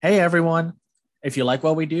Hey everyone, if you like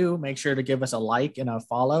what we do, make sure to give us a like and a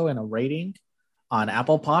follow and a rating on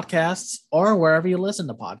Apple Podcasts or wherever you listen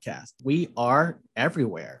to podcasts. We are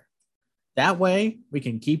everywhere. That way, we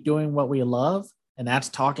can keep doing what we love, and that's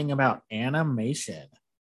talking about animation.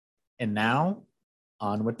 And now,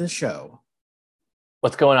 on with the show.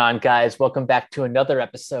 What's going on, guys? Welcome back to another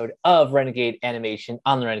episode of Renegade Animation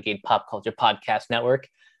on the Renegade Pop Culture Podcast Network.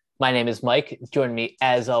 My name is Mike. Joining me,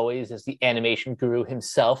 as always, is the animation guru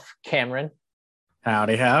himself, Cameron.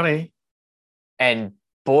 Howdy, howdy. And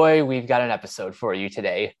boy, we've got an episode for you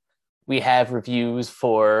today. We have reviews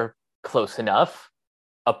for Close Enough,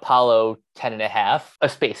 Apollo 10 and a half, A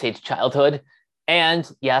Space Age Childhood, and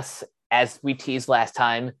yes, as we teased last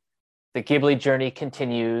time, the Ghibli journey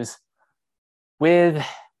continues with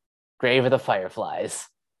Grave of the Fireflies.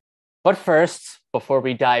 But first, before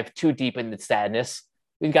we dive too deep into sadness,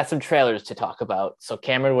 we've got some trailers to talk about. So,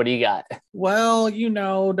 Cameron, what do you got? Well,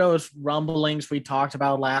 those rumblings we talked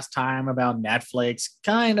about last time about Netflix,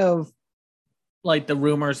 kind of like the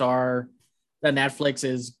rumors are that Netflix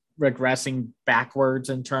is regressing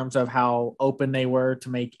backwards in terms of how open they were to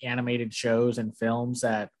make animated shows and films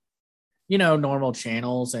that, normal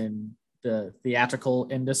channels and the theatrical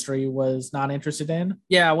industry was not interested in.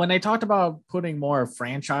 Yeah, when they talked about putting more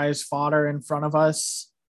franchise fodder in front of us,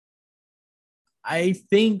 I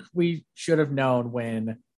think we should have known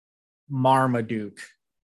when Marmaduke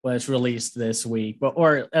was released this week,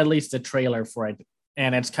 or at least a trailer for it,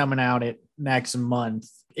 and it's coming out next month.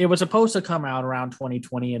 It was supposed to come out around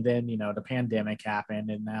 2020, and then the pandemic happened,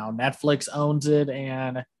 and now Netflix owns it,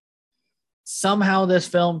 and somehow this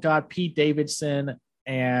film got Pete Davidson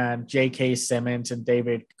and J.K. Simmons and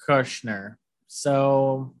David Kushner.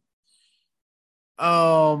 So,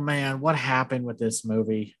 oh man, what happened with this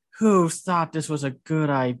movie? Who thought this was a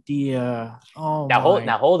good idea? Oh Now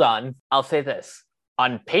my. hold on. I'll say this.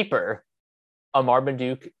 On paper, a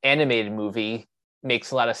Marmaduke animated movie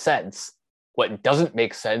makes a lot of sense. What doesn't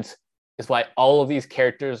make sense is why all of these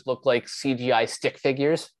characters look like CGI stick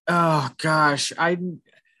figures. Oh gosh,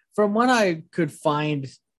 from what I could find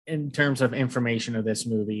in terms of information of this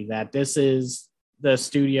movie, that this is the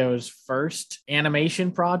studio's first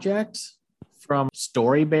animation project from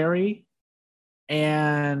Storyberry,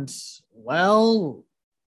 and well,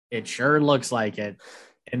 it sure looks like it,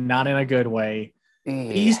 and not in a good way.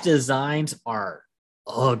 Yeah. These designs are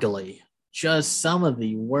ugly. Just some of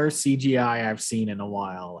the worst CGI I've seen in a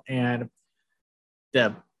while. And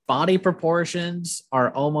the body proportions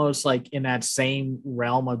are almost like in that same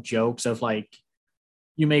realm of jokes of like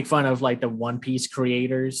you make fun of like the One Piece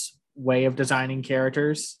creators way of designing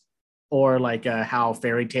characters, or like how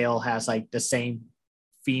Fairy Tale has like the same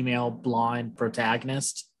female blonde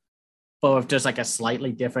protagonist but with just like a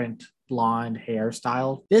slightly different blonde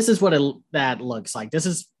hairstyle. This is what that looks like. This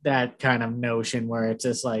is that kind of notion where it's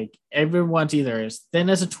just like everyone's either as thin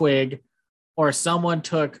as a twig or someone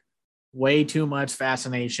took way too much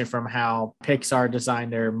fascination from how Pixar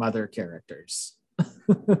designed their mother characters.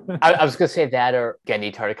 I was gonna say that or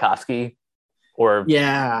Gendy Tartakovsky or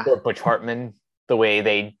Yeah. or Butch Hartman, the way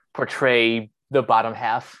they portray the bottom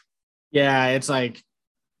half. Yeah. It's like,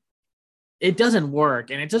 it doesn't work.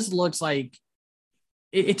 And it just looks like,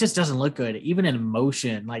 it just doesn't look good, even in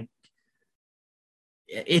motion. Like,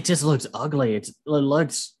 it just looks ugly. It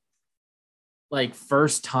looks like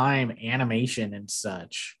first time animation and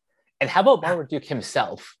such. And how about Marmaduke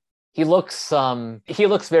himself? He looks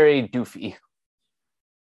very doofy.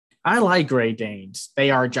 I like Great Danes. They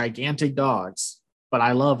are gigantic dogs, but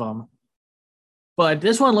I love them. But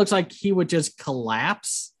this one looks like he would just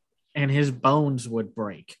collapse and his bones would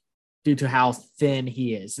break due to how thin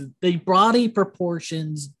he is. The body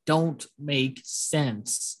proportions don't make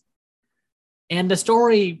sense. And the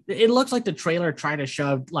story, it looks like the trailer tried to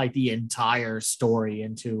shove like the entire story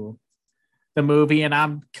into the movie. And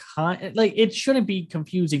I'm like, it shouldn't be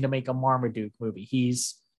confusing to make a Marmaduke movie.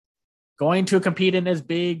 He's going to compete in this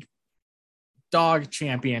big dog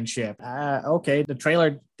championship. Okay, the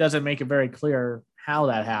trailer doesn't make it very clear how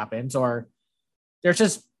that happens, or there's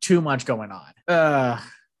just too much going on.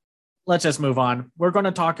 Let's just move on. We're going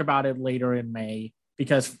to talk about it later in May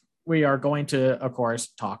because we are going to, of course,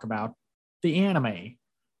 talk about the anime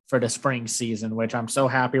for the spring season, which I'm so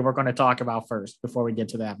happy we're going to talk about first before we get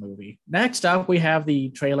to that movie. Next up, we have the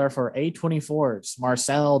trailer for A24's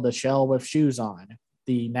Marcel the Shell with Shoes On,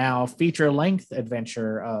 the now feature-length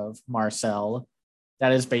adventure of Marcel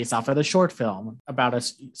that is based off of the short film about a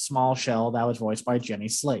small shell that was voiced by Jenny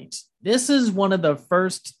Slate. This is one of the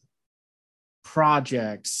first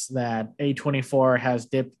projects that A24 has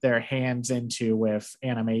dipped their hands into with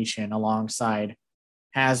animation alongside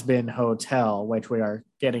Has Been Hotel, which we are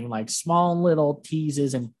getting like small little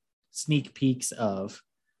teases and sneak peeks of.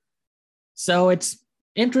 So it's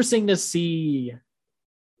interesting to see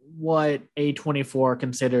what A24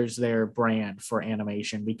 considers their brand for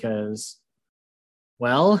animation because,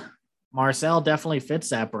 well, Marcel definitely fits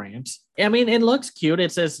that brand. I mean, it looks cute.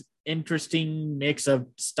 It's this interesting mix of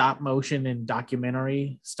stop motion and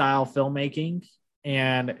documentary style filmmaking.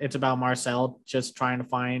 And it's about Marcel just trying to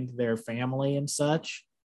find their family and such.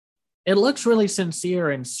 It looks really sincere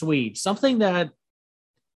and sweet. Something that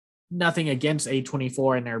nothing against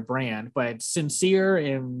A24 and their brand, but sincere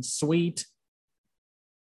and sweet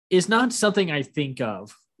is not something I think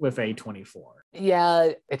of with A24.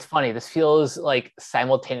 Yeah, it's funny. This feels like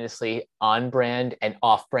simultaneously on brand and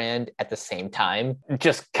off brand at the same time,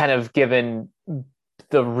 just kind of given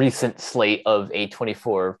the recent slate of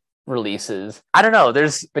A24 releases. I don't know.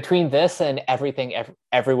 There's between this and everything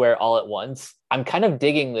everywhere all at once. I'm kind of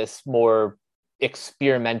digging this more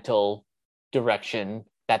experimental direction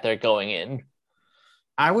that they're going in.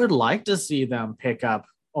 I would like to see them pick up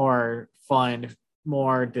or fund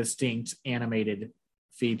more distinct animated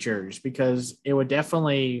features because it would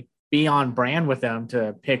definitely be on brand with them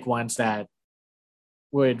to pick ones that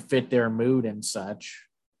would fit their mood and such,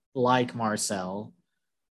 like Marcel.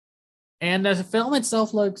 And the film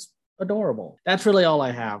itself looks adorable. That's really all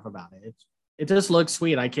I have about it. It just looks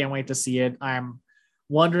sweet. I can't wait to see it. I'm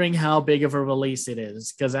wondering how big of a release it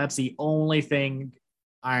is because that's the only thing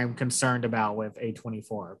I'm concerned about with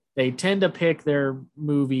A24. They tend to pick their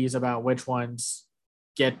movies about which ones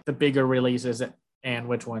get the bigger releases and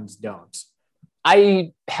which ones don't.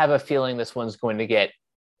 I have a feeling this one's going to get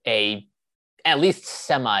a at least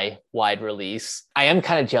semi-wide release. I am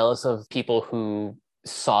kind of jealous of people who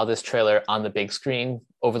saw this trailer on the big screen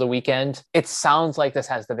over the weekend. It sounds like this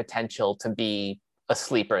has the potential to be a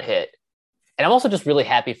sleeper hit. And I'm also just really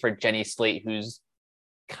happy for Jenny Slate, who's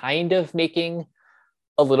kind of making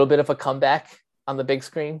a little bit of a comeback on the big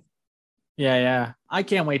screen. Yeah. I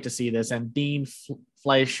can't wait to see this. And Dean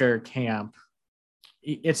Fleischer Camp,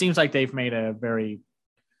 it seems like they've made a very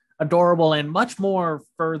adorable and much more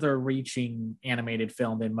further reaching animated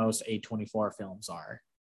film than most A24 films are.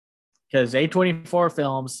 Because A24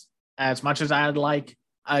 films, as much as I'd like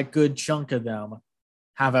a good chunk of them,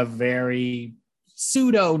 have a very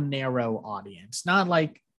pseudo narrow audience, not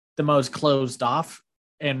like the most closed off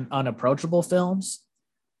and unapproachable films,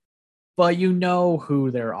 but you know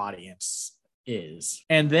who their audience is.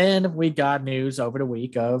 And then we got news over the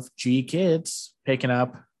week of GKIDS picking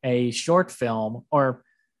up a short film or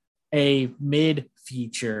a mid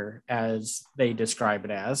feature, as they describe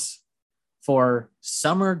it as, for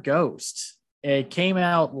Summer Ghost. It came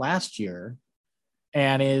out last year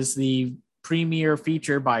and is the premiere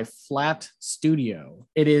feature by Flat Studio.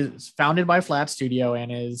 It is founded by Flat Studio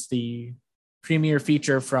and is the premiere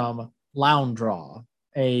feature from Loundraw,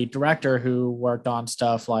 a director who worked on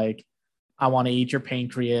stuff like I Want to Eat Your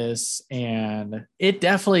Pancreas, and it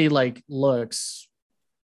definitely like looks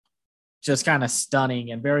just kind of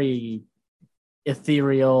stunning and very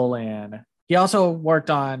ethereal. And he also worked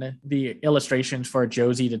on the illustrations for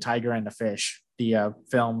Josie the Tiger and the Fish, the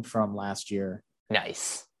film from last year.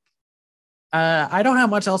 Nice. I don't have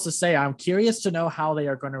much else to say. I'm curious to know how they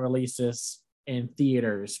are going to release this in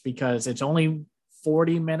theaters because it's only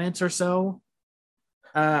 40 minutes or so.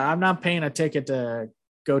 I'm not paying a ticket to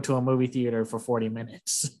go to a movie theater for 40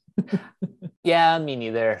 minutes. Yeah, me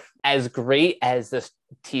neither. As great as this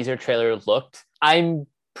teaser trailer looked, I'm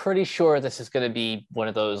pretty sure this is going to be one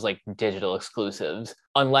of those like digital exclusives,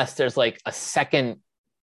 unless there's like a second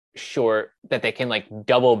short that they can like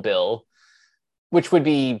double bill, which would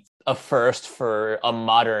be a first for a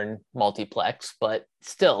modern multiplex. But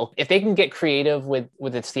still, if they can get creative with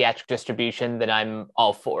its theatrical distribution, then I'm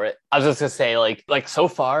all for it. I was just gonna say, like so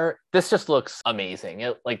far, this just looks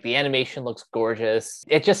amazing. Like the animation looks gorgeous.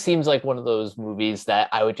 It just seems like one of those movies that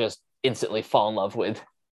I would just instantly fall in love with.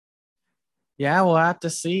 Yeah, we'll have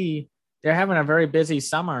to see. They're having a very busy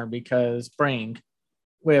summer because spring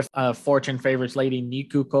with Fortune Favorites Lady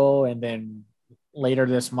Nikuko, and then later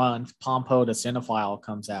this month, Pompo the Cinephile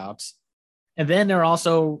comes out. And then they're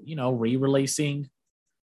also, re-releasing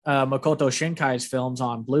Makoto Shinkai's films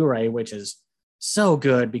on Blu-ray, which is so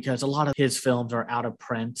good because a lot of his films are out of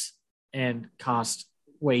print and cost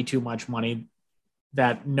way too much money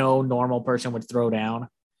that no normal person would throw down.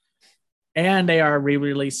 And they are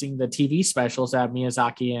re-releasing the TV specials that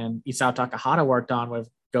Miyazaki and Isao Takahata worked on with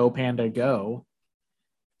Go Panda Go.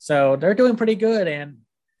 So they're doing pretty good. And,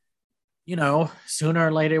 sooner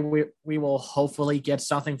or later, we will hopefully get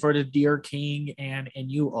something for the Deer King and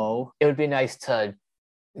Inuo. It would be nice to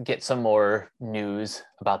get some more news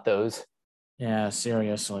about those. Yeah,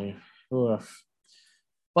 seriously. Oof.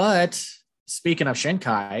 But speaking of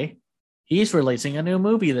Shinkai, he's releasing a new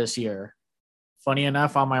movie this year. Funny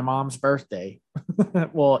enough, on my mom's birthday.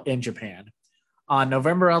 Well, in Japan. On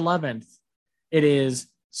November 11th, it is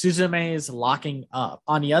Suzume's Locking Up.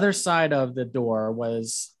 On the other side of the door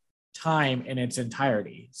was time in its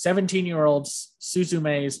entirety. 17-year-old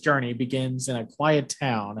Suzume's journey begins in a quiet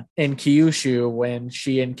town in Kyushu when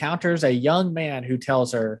she encounters a young man who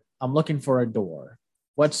tells her, "I'm looking for a door."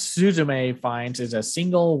 What Suzume finds is a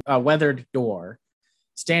single weathered door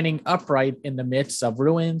standing upright in the midst of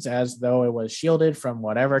ruins as though it was shielded from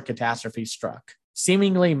whatever catastrophe struck.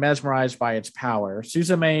 Seemingly mesmerized by its power,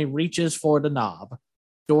 Suzume reaches for the knob.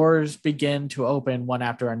 Doors begin to open one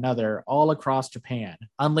after another all across Japan,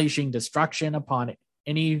 unleashing destruction upon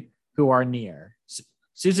any who are near.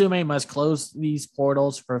 Suzume must close these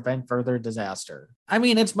portals to prevent further disaster. I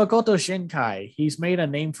mean, it's Makoto Shinkai. He's made a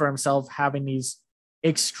name for himself having these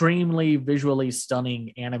extremely visually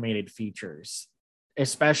stunning animated features,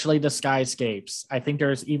 especially the skyscapes. I think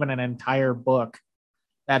there's even an entire book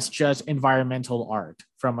that's just environmental art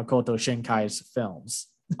from Makoto Shinkai's films.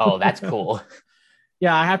 Oh, that's cool.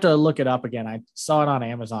 Yeah, I have to look it up again. I saw it on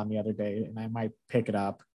Amazon the other day and I might pick it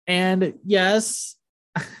up. And yes,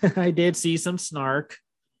 I did see some snark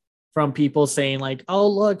from people saying, like, oh,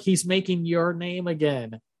 look, he's making Your Name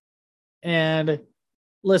again. And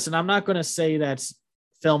listen, I'm not going to say that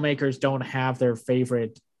filmmakers don't have their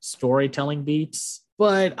favorite storytelling beats,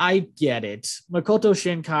 but I get it. Makoto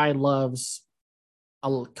Shinkai loves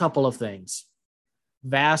a couple of things: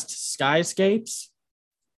 vast skyscapes,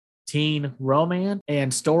 teen romance,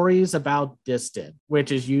 and stories about distance,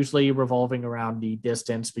 which is usually revolving around the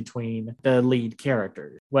distance between the lead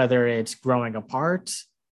characters, whether it's growing apart,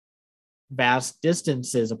 vast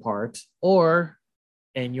distances apart, or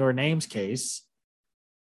in Your Name's case,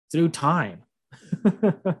 through time.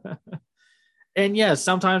 And yes,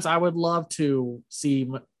 sometimes I would love to see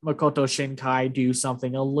Makoto Shinkai do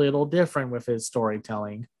something a little different with his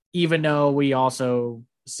storytelling, even though we also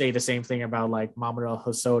say the same thing about like Mamoru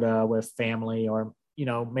Hosoda with Family, or, you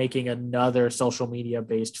know, making another social media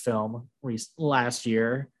based film last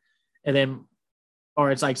year. And then, or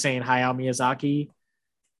it's like saying Hayao Miyazaki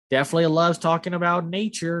definitely loves talking about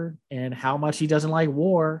nature and how much he doesn't like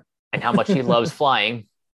war and how much he loves flying.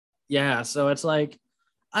 Yeah, so it's like,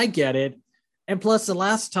 I get it. And plus, the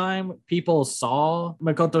last time people saw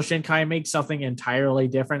Makoto Shinkai make something entirely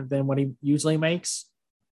different than what he usually makes,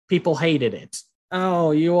 people hated it.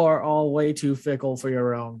 Oh, you are all way too fickle for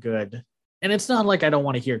your own good. And it's not like I don't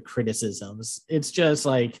want to hear criticisms. It's just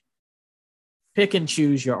like, pick and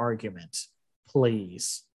choose your argument,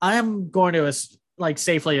 please. I'm going to like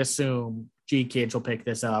safely assume GKids will pick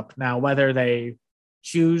this up. Now, whether they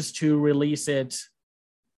choose to release it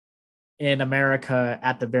in America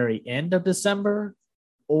at the very end of December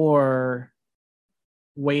or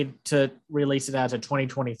wait to release it as a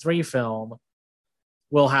 2023 film,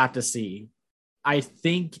 we'll have to see. I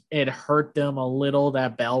think it hurt them a little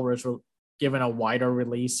that Bell was given a wider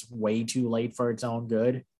release way too late for its own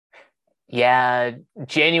good. Yeah,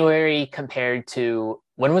 January compared to,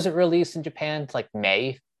 when was it released in Japan? It's like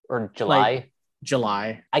May or July? Like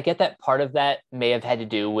July. I get that part of that may have had to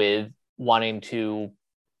do with wanting to,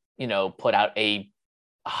 you know, put out a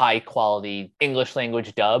high quality English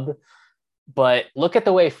language dub. But look at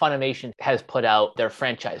the way Funimation has put out their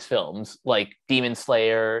franchise films, like Demon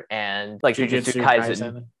Slayer and like Jujutsu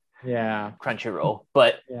Kaisen. Yeah. Crunchyroll.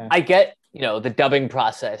 But yeah. I get, you know, the dubbing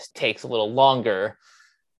process takes a little longer.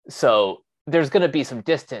 So there's going to be some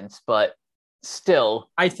distance, but still.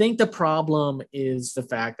 I think the problem is the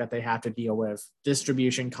fact that they have to deal with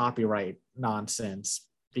distribution copyright nonsense,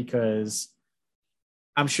 because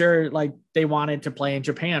I'm sure like they wanted to play in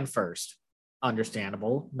Japan first.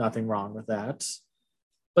 Understandable. Nothing wrong with that.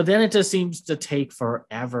 But then it just seems to take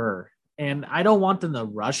forever. And I don't want them to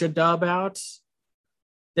rush a dub out.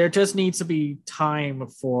 There just needs to be time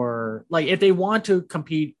for, like, if they want to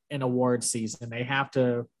compete in award season, they have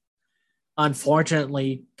to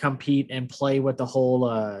unfortunately compete and play with the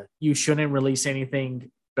whole you shouldn't release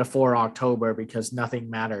anything before October because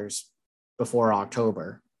nothing matters before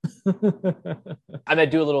October. I'm going to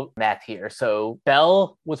do a little math here. So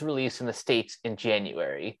Bell was released in the States in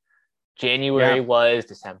January. January was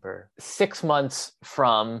December. 6 months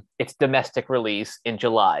from its domestic release in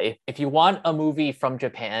July. If you want a movie from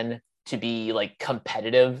Japan to be like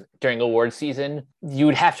competitive during award season, you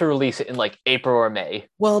would have to release it in like April or May.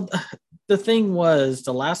 Well, the thing was,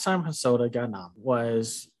 the last time Hosoda got nominated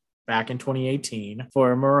was back in 2018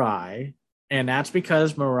 for Mirai. And that's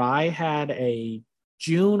because Mirai had a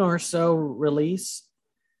June or so release,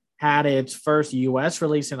 had its first US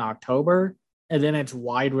release in October, and then its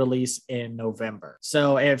wide release in November.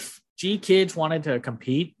 So if GKIDS wanted to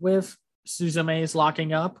compete with Suzume's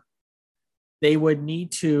Locking Up, they would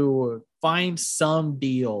need to find some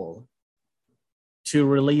deal to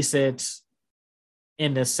release it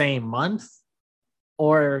in the same month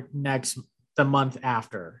or the month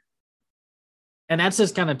after. And that's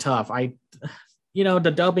just kind of tough.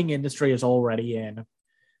 The dubbing industry is already in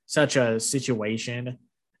such a situation.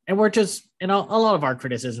 And we're just, a lot of our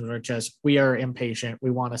criticisms are just, we are impatient.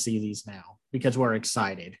 We want to see these now because we're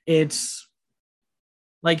excited. It's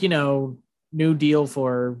like, new deal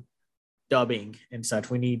for dubbing and such.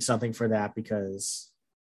 We need something for that because,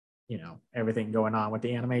 everything going on with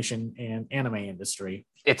the animation and anime industry.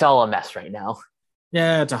 It's all a mess right now.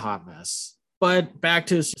 Yeah, it's a hot mess. But back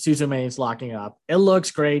to Suzume's Locking Up. It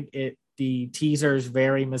looks great. The teaser is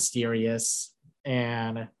very mysterious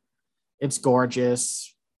and it's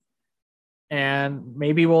gorgeous. And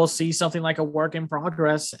maybe we'll see something like a work in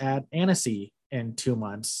progress at Annecy in 2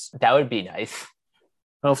 months. That would be nice.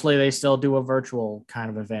 Hopefully they still do a virtual kind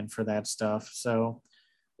of event for that stuff. So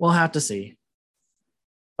we'll have to see.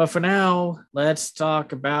 But for now, let's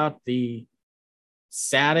talk about the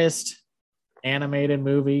saddest animated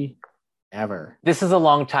movie ever. This is a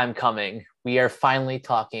long time coming. We are finally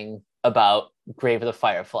talking about Grave of the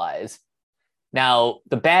Fireflies. Now,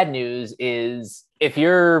 the bad news is if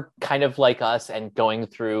you're kind of like us and going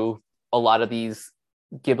through a lot of these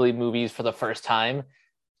Ghibli movies for the first time,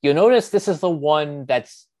 you'll notice this is the one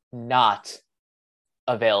that's not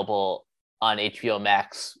available on HBO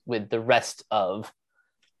Max with the rest of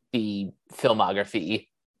the filmography.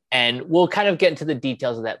 And we'll kind of get into the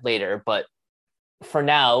details of that later. But for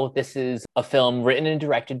now, this is a film written and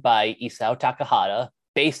directed by Isao Takahata,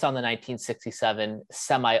 based on the 1967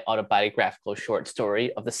 semi-autobiographical short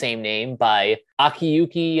story of the same name by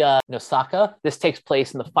Akiyuki Nosaka. This takes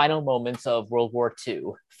place in the final moments of World War II.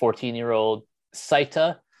 14-year-old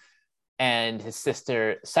Saita and his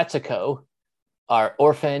sister Setsuko are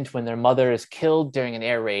orphaned when their mother is killed during an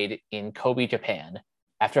air raid in Kobe, Japan.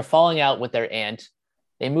 After falling out with their aunt,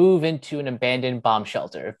 they move into an abandoned bomb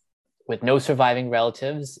shelter. With no surviving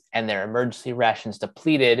relatives and their emergency rations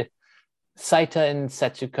depleted, Saita and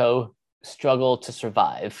Setsuko struggle to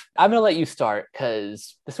survive. I'm going to let you start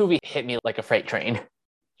because this movie hit me like a freight train.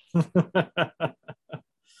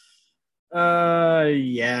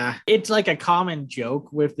 Yeah. It's like a common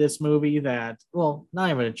joke with this movie that, well,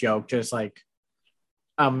 not even a joke, just like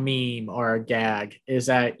a meme or a gag, is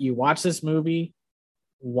that you watch this movie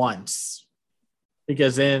once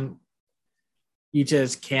because then you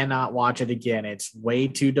just cannot watch it again. It's way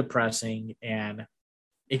too depressing and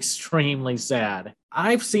extremely sad.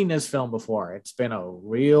 I've seen this film before. It's been a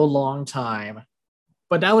real long time,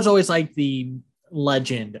 but that was always like the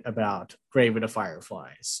legend about Grave of the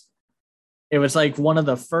Fireflies. It was like one of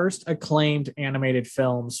the first acclaimed animated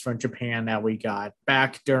films from Japan that we got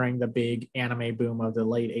back during the big anime boom of the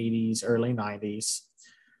late 80s, early 90s.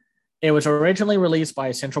 It was originally released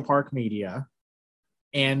by Central Park Media.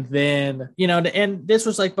 And then, and this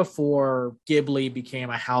was like before Ghibli became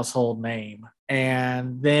a household name.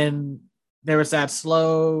 And then there was that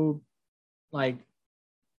slow, like,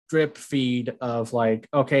 drip feed of like,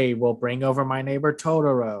 okay, we'll bring over My Neighbor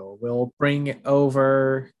Totoro. We'll bring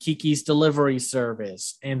over Kiki's Delivery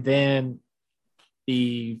Service. And then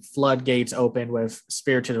the floodgates opened with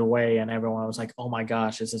Spirited Away and everyone was like, oh my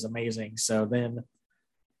gosh, this is amazing. So then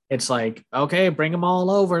it's like, okay, bring them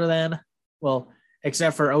all over then. Well,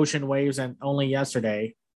 except for Ocean Waves and Only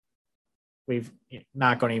Yesterday. We've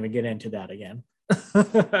not going to even get into that again.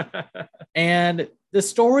 And the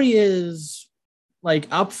story is like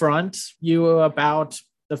upfront about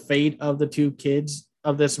the fate of the two kids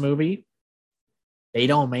of this movie. They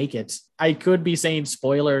don't make it. I could be saying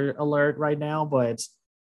spoiler alert right now, but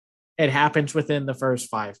it happens within the first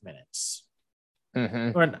 5 minutes.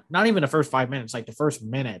 Mm-hmm. Or not even the first 5 minutes, like the first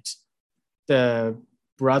minute, the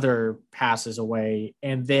brother passes away,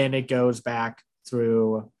 and then it goes back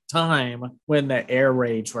through time when the air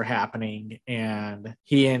raids were happening and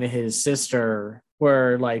he and his sister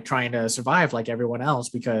were like trying to survive like everyone else,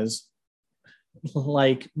 because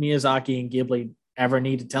like Miyazaki and Ghibli ever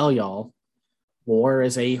need to tell y'all, war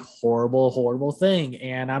is a horrible, horrible thing.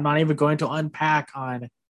 And I'm not even going to unpack on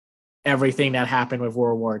everything that happened with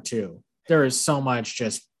World War II. There is so much,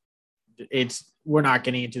 we're not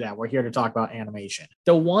getting into that. We're here to talk about animation.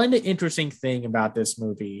 The one interesting thing about this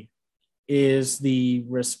movie is the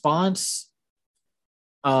response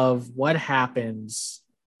of what happens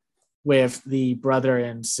with the brother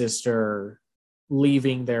and sister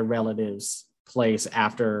leaving their relatives' place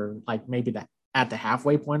after like maybe at the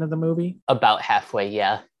halfway point of the movie. About halfway,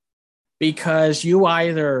 yeah. Because you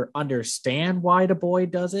either understand why the boy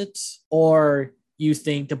does it or you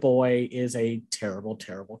think the boy is a terrible,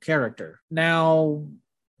 terrible character. Now,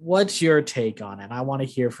 what's your take on it? I want to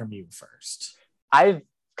hear from you first. I've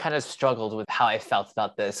kind of struggled with how I felt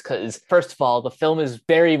about this because, first of all, the film is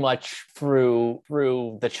very much through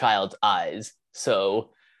the child's eyes.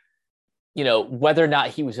 So, you know, whether or not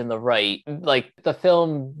he was in the right, like the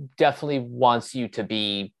film definitely wants you to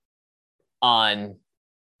be on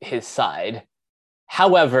his side.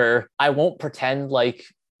 However, I won't pretend like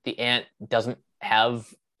the aunt doesn't have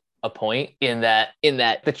a point in that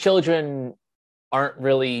the children aren't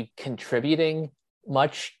really contributing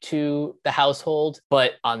much to the household,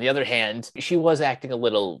 but on the other hand, she was acting a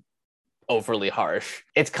little overly harsh.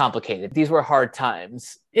 It's complicated. These were hard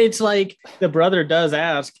times. It's like the brother does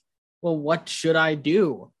ask, well, what should I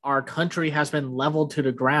do? Our country has been leveled to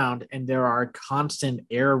the ground and there are constant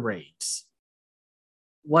air raids.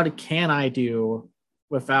 What can I do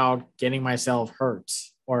without getting myself hurt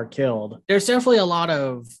or killed? There's definitely a lot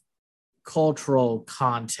of cultural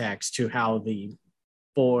context to how the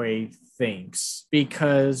boy thinks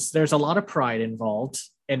because there's a lot of pride involved,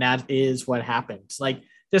 and that is what happens. Like,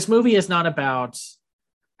 this movie is not about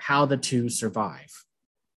how the two survive.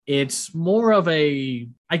 It's more of a,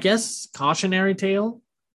 I guess, cautionary tale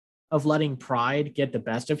of letting pride get the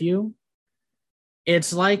best of you.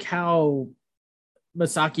 It's like how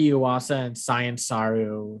Masaki Uwasa and Science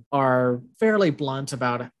Saru are fairly blunt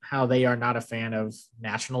about how they are not a fan of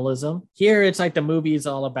nationalism. Here, it's like the movie is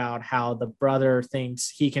all about how the brother thinks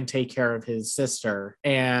he can take care of his sister.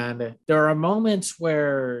 And there are moments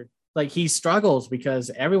where like he struggles because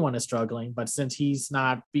everyone is struggling, but since he's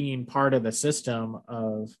not being part of the system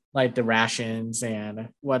of like the rations and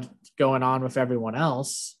what's going on with everyone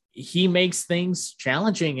else, he makes things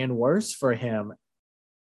challenging and worse for him.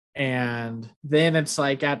 And then it's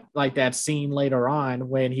like at like that scene later on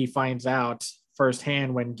when he finds out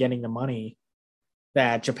firsthand when getting the money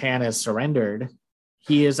that Japan has surrendered,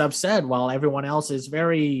 he is upset while everyone else is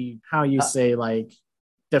very, how you say, like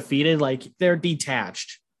defeated, like they're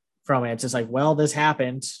detached from it. It's just like, well, this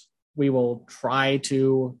happened. We will try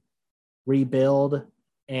to rebuild.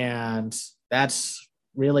 And that's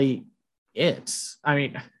really it. I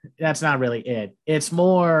mean, that's not really it. It's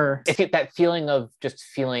more... It's that feeling of just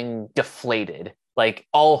feeling deflated. Like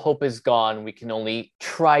all hope is gone. We can only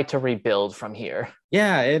try to rebuild from here.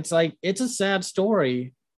 Yeah, it's like, it's a sad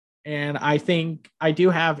story. And I think I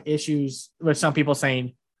do have issues with some people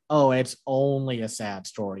saying, oh, it's only a sad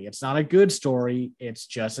story. It's not a good story. It's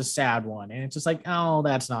just a sad one. And it's just like, oh,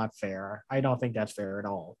 that's not fair. I don't think that's fair at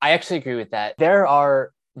all. I actually agree with that. There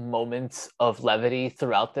are moments of levity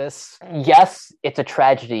throughout this. Yes, it's a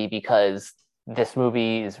tragedy because this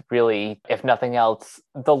movie is really, if nothing else,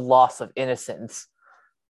 the loss of innocence.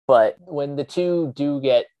 But when the two do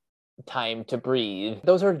get time to breathe,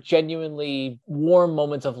 those are genuinely warm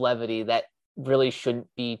moments of levity that really shouldn't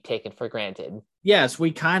be taken for granted. Yes,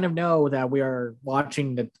 we kind of know that we are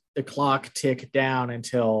watching the clock tick down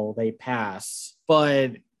until they pass,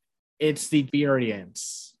 but it's the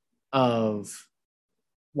experience of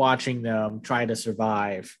watching them try to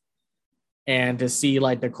survive and to see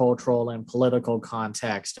like the cultural and political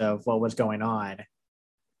context of what was going on.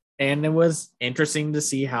 And it was interesting to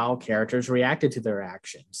see how characters reacted to their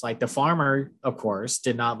actions. Like the farmer, of course,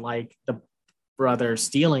 did not like the brother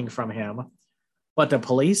stealing from him, but the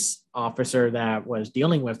police officer that was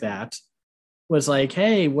dealing with that was like,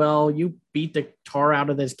 hey, well, you beat the tar out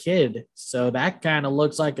of this kid, so that kind of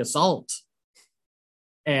looks like assault.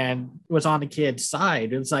 And was on the kid's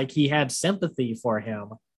side. It was like he had sympathy for him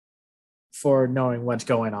for knowing what's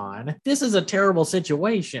going on. This is a terrible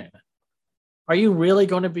situation. Are you really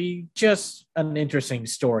going to be just an interesting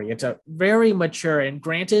story? It's a very mature, and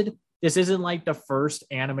granted, this isn't like the first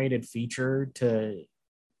animated feature to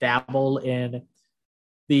dabble in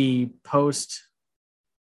the post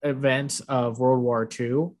events of World War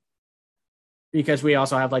II, because we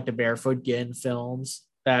also have like the Barefoot Gen films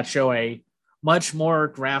that show a much more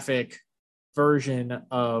graphic version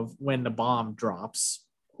of when the bomb drops.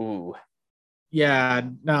 Ooh. Yeah,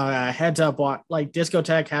 no, heads up. Like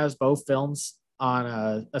Discotheque has both films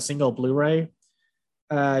on a single Blu-ray.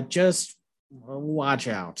 Just watch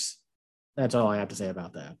out. That's all I have to say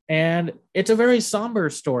about that. And it's a very somber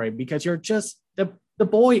story because you're just, the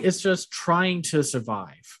boy is just trying to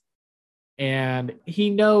survive. And he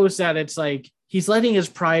knows that it's like, he's letting his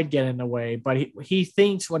pride get in the way, but he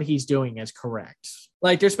thinks what he's doing is correct.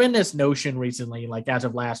 Like, there's been this notion recently, like as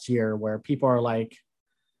of last year, where people are like,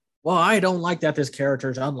 well, I don't like that this character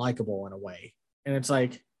is unlikable in a way. And it's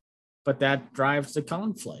like, but that drives the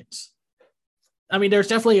conflict. I mean, there's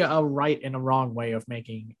definitely a right and a wrong way of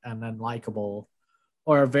making an unlikable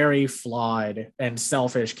or a very flawed and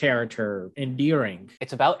selfish character endearing.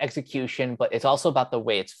 It's about execution, but it's also about the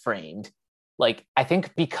way it's framed. Like, I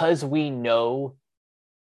think because we know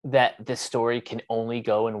that this story can only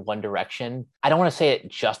go in one direction, I don't want to say it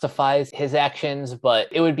justifies his actions, but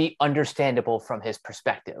it would be understandable from his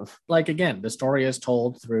perspective. Like, again, the story is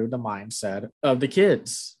told through the mindset of the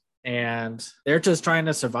kids, and they're just trying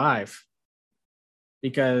to survive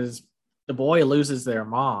because the boy loses their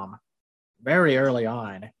mom very early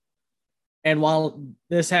on. And while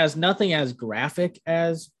this has nothing as graphic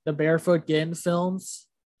as the Barefoot Gen films,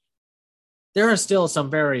 there are still some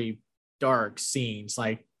very dark scenes,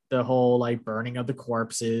 like the whole like burning of the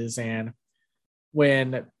corpses, and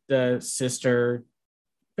when the sister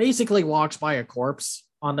basically walks by a corpse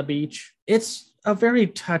on the beach. It's a very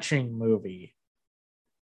touching movie.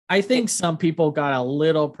 I think some people got a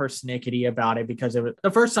little persnickety about it because it was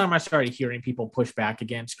the first time I started hearing people push back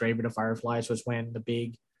against Grave of the Fireflies was when the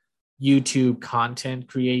big YouTube content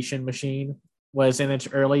creation machine was in its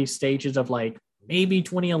early stages of like maybe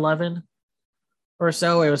 2011 or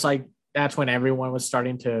so. It was like that's when everyone was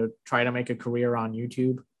starting to try to make a career on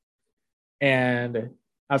YouTube. And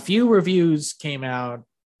a few reviews came out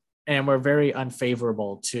and were very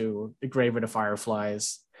unfavorable to the Grave of the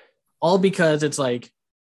Fireflies, all because it's like,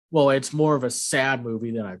 well, it's more of a sad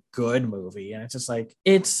movie than a good movie. And it's just like,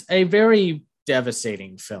 it's a very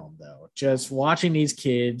devastating film, though. Just watching these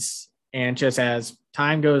kids, and just as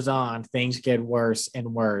time goes on, things get worse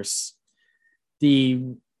and worse. The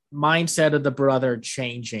mindset of the brother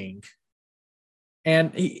changing.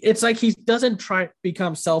 And it's like he doesn't try to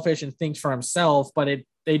become selfish and thinks for himself, but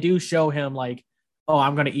they do show him like, oh,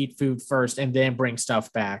 I'm going to eat food first and then bring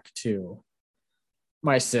stuff back to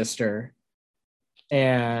my sister.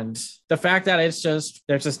 And the fact that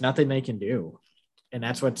there's just nothing they can do. And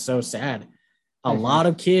that's what's so sad. A lot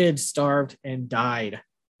of kids starved and died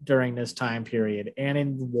during this time period and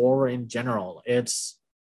in war in general. It's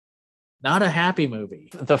not a happy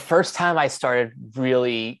movie. The first time I started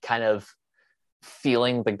really kind of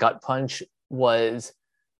feeling the gut punch was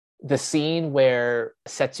the scene where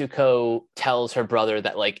Setsuko tells her brother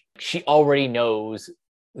that like she already knows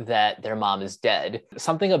that their mom is dead.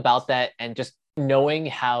 Something about that, and just knowing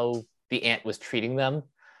how the aunt was treating them,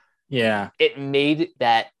 it made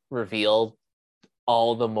that reveal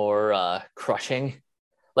all the more crushing.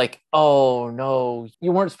 Like, oh no,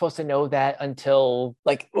 you weren't supposed to know that until,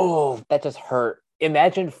 like, oh, that just hurt.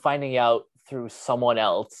 Imagine finding out through someone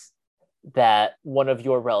else that one of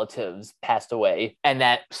your relatives passed away and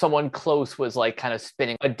that someone close was like kind of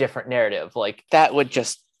spinning a different narrative. Like, that would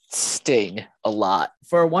just sting a lot.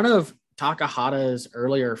 For one of Takahata's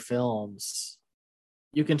earlier films,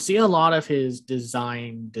 you can see a lot of his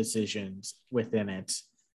design decisions within it,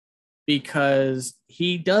 because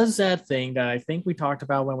he does that thing that I think we talked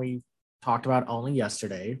about when we talked about Only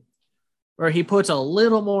Yesterday, where he puts a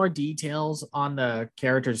little more details on the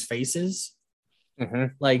characters' faces,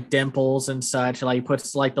 like dimples and such. Like he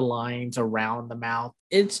puts like the lines around the mouth.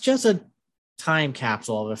 It's just a time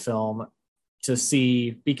capsule of a film to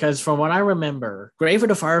see, because from what I remember, Grave of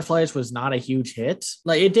the Fireflies was not a huge hit.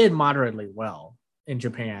 Like it did moderately well in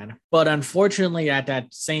Japan, but unfortunately at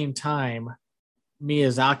that same time,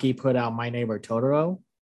 Miyazaki put out My Neighbor Totoro.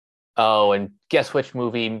 Oh, and guess which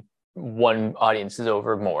movie won audiences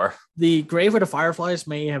over more? The Grave of the Fireflies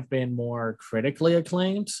may have been more critically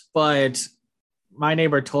acclaimed, but My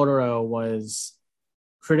Neighbor Totoro was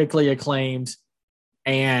critically acclaimed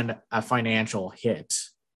and a financial hit.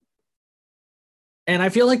 And I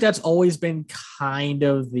feel like that's always been kind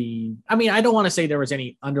of I don't want to say there was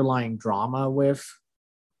any underlying drama with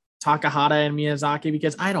Takahata and Miyazaki,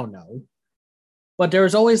 because I don't know. But there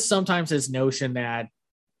was always sometimes this notion that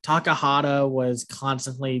Takahata was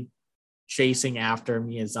constantly chasing after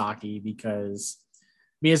Miyazaki because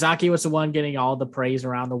Miyazaki was the one getting all the praise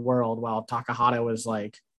around the world, while Takahata was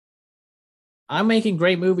like, I'm making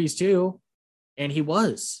great movies too. And he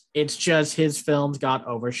was. It's just his films got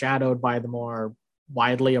overshadowed by the more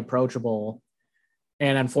widely approachable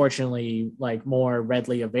and unfortunately like more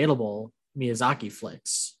readily available Miyazaki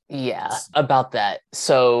flicks. Yeah, about that.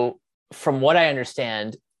 So from what I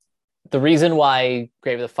understand, the reason why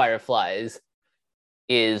Grave of the Fireflies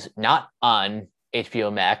is not on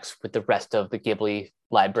HBO Max with the rest of the Ghibli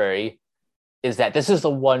library is that this is the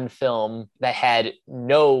one film that had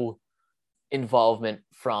no involvement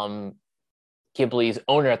from Ghibli's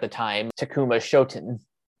owner at the time, Takuma Shoten.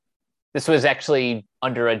 This was actually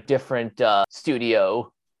under a different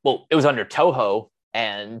studio. Well, it was under Toho,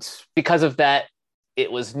 And because of that,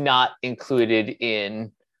 it was not included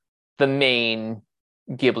in the main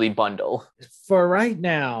Ghibli bundle. For right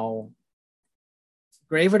now,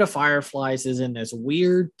 Grave of the Fireflies is in this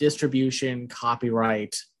weird distribution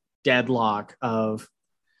copyright deadlock of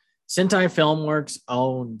Sentai Filmworks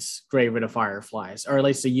owns Grave of the Fireflies, or at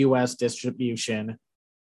least the US distribution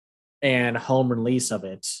and home release of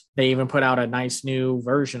it. They even put out a nice new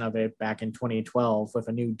version of it back in 2012 with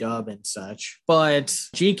a new dub and such. But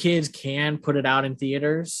GKIDS can put it out in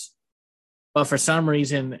theaters. But for some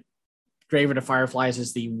reason, Grave of the Fireflies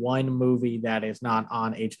is the one movie that is not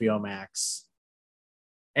on HBO Max.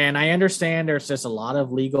 And I understand there's just a lot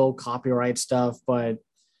of legal copyright stuff, but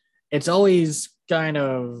it's always kind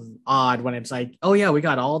of odd when it's like, oh yeah, we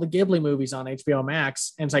got all the Ghibli movies on HBO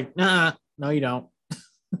Max. And it's like, nah, no, you don't.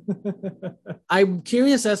 I'm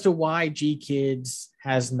curious as to why GKIDS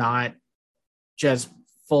has not just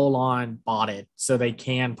full on bought it so they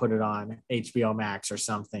can put it on HBO Max or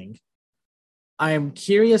something. I'm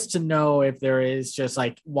curious to know if there is just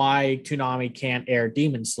like why Toonami can't air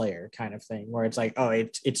Demon Slayer kind of thing, where it's like, oh,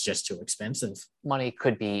 it's just too expensive. Money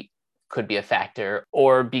could be a factor,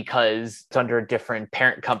 or because it's under a different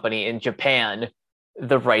parent company in Japan,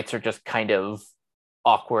 the rights are just kind of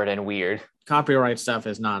awkward and weird. Copyright stuff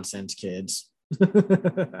is nonsense, kids.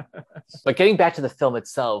 But getting back to the film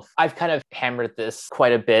itself, I've kind of hammered this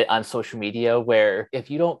quite a bit on social media, where if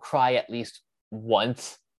you don't cry at least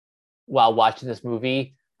once while watching this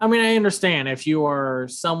movie. I mean, I understand if you are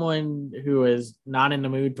someone who is not in the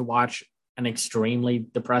mood to watch an extremely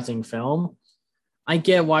depressing film, I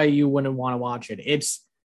get why you wouldn't want to watch it. It's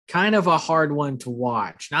kind of a hard one to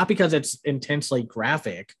watch, not because it's intensely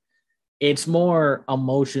graphic. It's more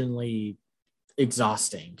emotionally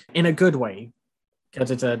exhausting in a good way,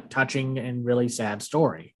 because it's a touching and really sad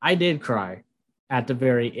story. I did cry at the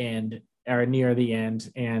very end, or near the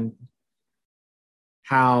end, and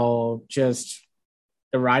how just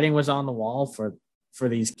the writing was on the wall for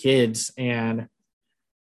these kids. And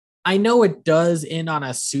I know it does end on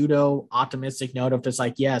a pseudo optimistic note of just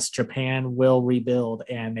like, yes, Japan will rebuild,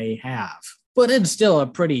 and they have. But it's still a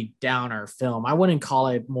pretty downer film. I wouldn't call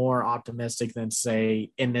it more optimistic than,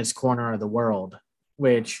 say, In This Corner of the World,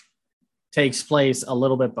 which takes place a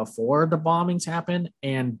little bit before the bombings happen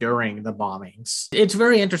and during the bombings. It's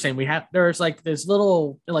very interesting. There's like this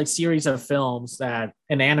little like series of films and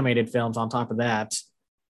animated films on top of that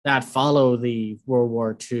follow the World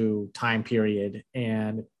War II time period,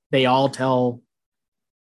 and they all tell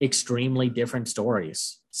extremely different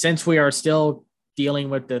stories. Since we are still dealing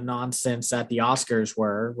with the nonsense that the Oscars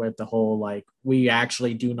were, with the whole like, we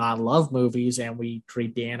actually do not love movies and we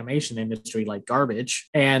treat the animation industry like garbage.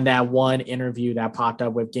 And that one interview that popped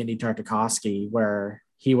up with Genndy Tartakovsky, where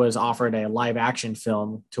he was offered a live action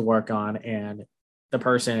film to work on, and the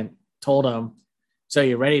person told him, so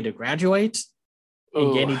you ready to graduate? And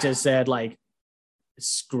Ooh. Genndy just said like,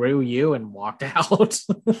 screw you, and walked out.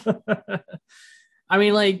 I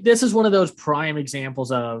mean, like, this is one of those prime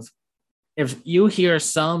examples of, if you hear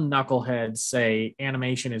some knuckleheads say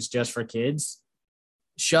animation is just for kids,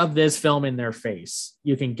 shove this film in their face.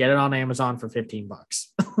 You can get it on Amazon for $15.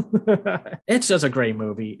 It's just a great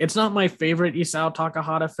movie. It's not my favorite Isao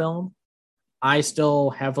Takahata film. I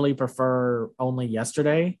still heavily prefer Only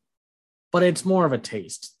Yesterday, but it's more of a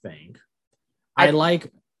taste thing. I like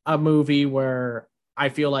a movie where I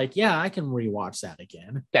feel like, yeah, I can rewatch that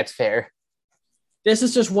again. That's fair. This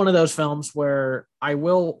is just one of those films where I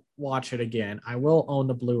will watch it again. I will own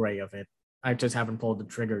the Blu-ray of it. I just haven't pulled the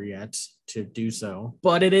trigger yet to do so.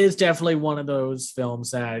 But it is definitely one of those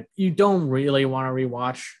films that you don't really want to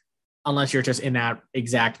rewatch unless you're just in that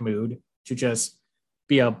exact mood to just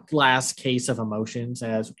be a blast case of emotions,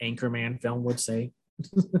 as Anchorman film would say.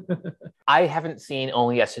 I haven't seen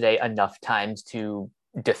Only Yesterday enough times to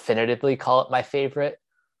definitively call it my favorite,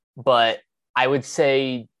 but I would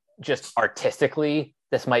say just artistically,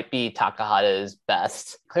 this might be Takahata's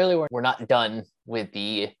best. Clearly, we're not done with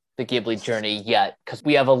the Ghibli journey yet, because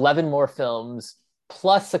we have 11 more films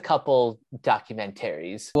plus a couple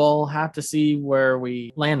documentaries. We'll have to see where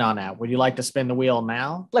we land on that. Would you like to spin the wheel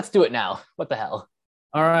now? Let's do it now. What the hell?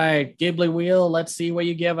 All right, Ghibli wheel, let's see what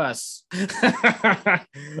you give us.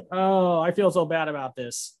 Oh, I feel so bad about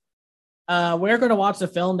this. We're going to watch the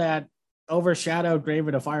film that overshadowed Grave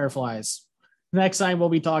of the Fireflies. Next time, we'll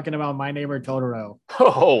be talking about My Neighbor Totoro.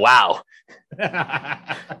 Oh, wow.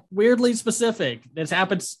 Weirdly specific. This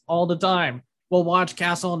happens all the time. We'll watch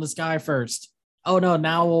Castle in the Sky first. Oh, no,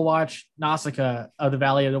 now we'll watch Nausicaa of the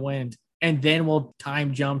Valley of the Wind. And then we'll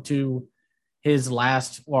time jump to his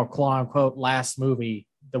last, or quote unquote, last movie,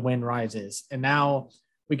 The Wind Rises. And now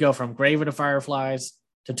we go from Grave of the Fireflies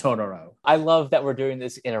to Totoro. I love that we're doing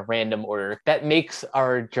this in a random order. That makes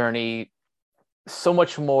our journey so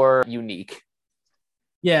much more unique.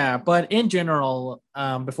 Yeah, but in general,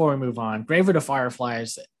 before we move on, Grave of the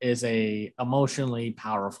Fireflies is a emotionally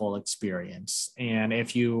powerful experience. And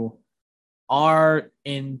if you are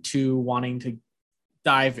into wanting to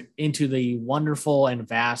dive into the wonderful and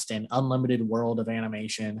vast and unlimited world of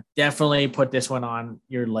animation, definitely put this one on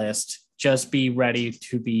your list. Just be ready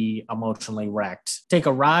to be emotionally wrecked. Take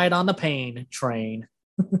a ride on the pain train.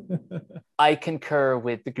 I concur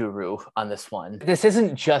with the guru on this one. This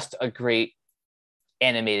isn't just a great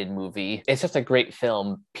animated movie. It's just a great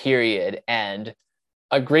film, period. And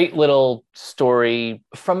a great little story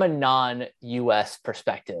from a non-US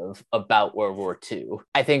perspective about World War II.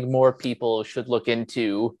 I think more people should look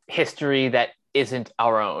into history that isn't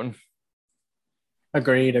our own.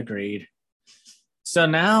 Agreed. So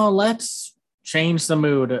now let's change the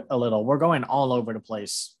mood a little. We're going all over the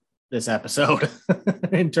place this episode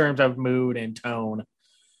in terms of mood and tone,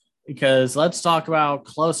 because let's talk about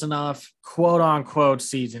Close Enough, quote unquote,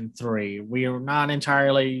 season 3. We are not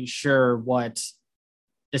entirely sure what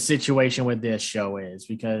the situation with this show is,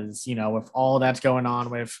 because, you know, with all that's going on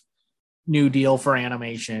with New Deal for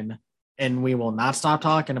animation, and we will not stop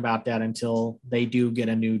talking about that until they do get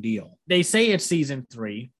a new deal. They say it's season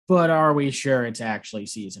 3, but are we sure it's actually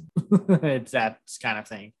season? It's that kind of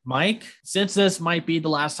thing. Mike, since this might be the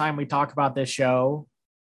last time we talk about this show,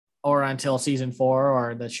 or until season 4,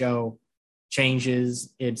 or the show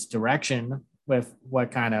changes its direction with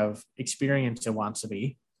what kind of experience it wants to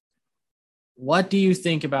be, what do you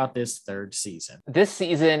think about this third season? This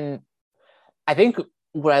season, I think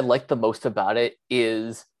what I like the most about it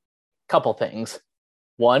is a couple things.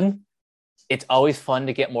 One, it's always fun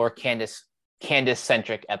to get more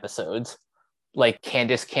Candace-centric episodes, like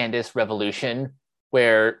Candace Revolution,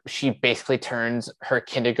 where she basically turns her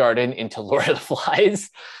kindergarten into Lord of the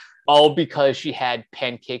Flies, all because she had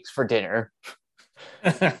pancakes for dinner.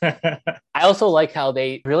 I also like how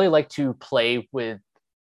they really like to play with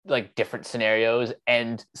like different scenarios,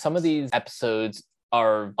 and some of these episodes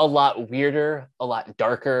are a lot weirder, a lot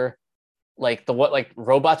darker. Like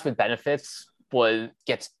Robots with Benefits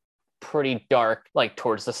gets pretty dark like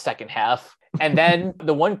towards the second half. And then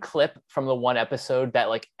the one clip from the one episode that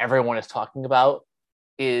like everyone is talking about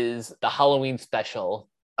is the Halloween special.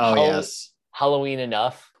 Yes. Halloween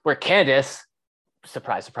Enough, where Candace,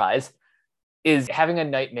 surprise, surprise, is having a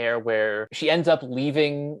nightmare where she ends up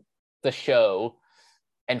leaving the show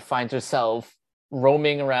and finds herself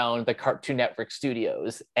roaming around the Cartoon Network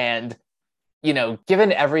studios. And, you know,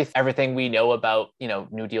 given everything we know about, you know,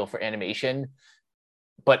 New Deal for animation,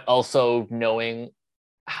 but also knowing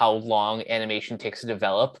how long animation takes to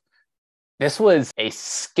develop, this was a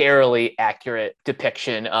scarily accurate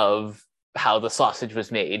depiction of how the sausage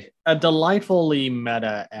was made. A delightfully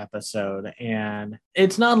meta episode. And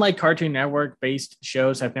it's not like Cartoon Network based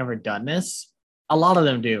shows have never done this. A lot of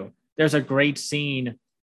them do. There's a great scene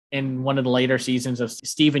in one of the later seasons of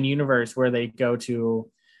Steven Universe where they go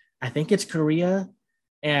to, I think it's Korea,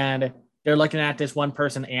 and they're looking at this one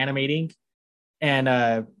person animating,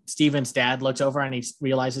 and Steven's dad looks over and he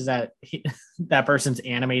realizes that that person's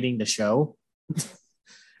animating the show.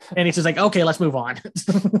 And he's just like, okay, let's move on.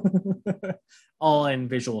 All in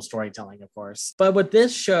visual storytelling, of course. But with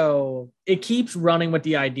this show, it keeps running with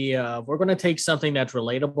the idea of we're going to take something that's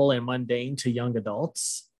relatable and mundane to young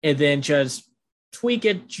adults and then just tweak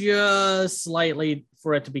it just slightly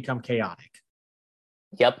for it to become chaotic.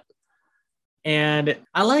 Yep. And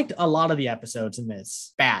I liked a lot of the episodes in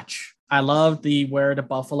this batch. I loved the Where the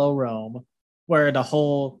Buffalo Roam, where the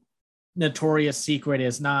whole notorious secret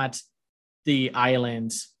is not the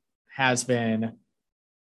island has been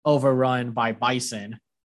overrun by bison,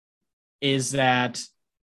 is that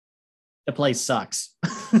the place sucks.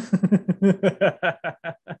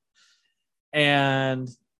 And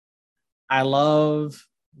I love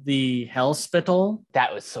the Hellspittle.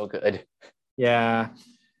 That was so good. Yeah.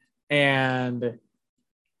 And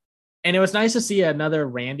it was nice to see another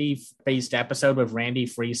Randy-based episode with Randy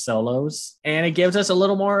free solos. And it gives us a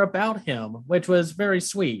little more about him, which was very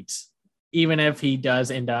sweet, even if he does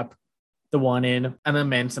end up the one in an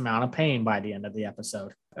immense amount of pain by the end of the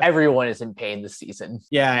episode. Everyone is in pain this season.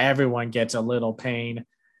 Yeah, everyone gets a little pain.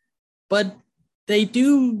 But they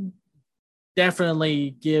do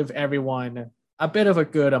definitely give everyone a bit of a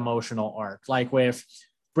good emotional arc. Like with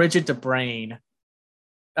Bridget the Brain,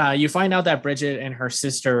 you find out that Bridget and her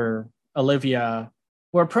sister Olivia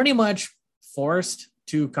were pretty much forced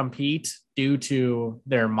to compete due to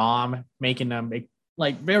their mom making them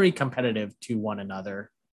like very competitive to one another.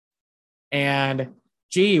 And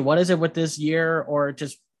gee, what is it with this year or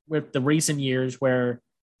just with the recent years where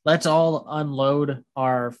let's all unload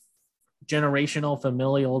our generational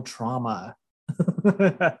familial trauma?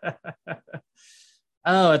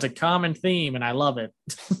 Oh, it's a common theme and I love it.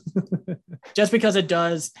 Just because it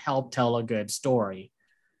does help tell a good story.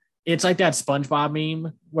 It's like that SpongeBob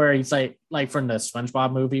meme where he's like from the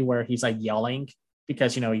SpongeBob movie where he's like yelling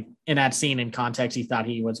because, in that scene in context, he thought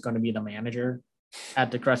he was going to be the manager at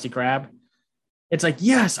the Krusty Krab. It's like,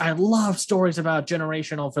 yes, I love stories about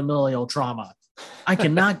generational familial trauma. I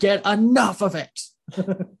cannot get enough of it.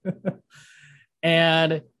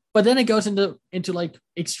 But then it goes into like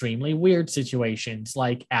extremely weird situations,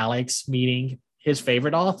 like Alex meeting his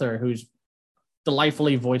favorite author, who's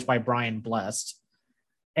delightfully voiced by Brian Blessed.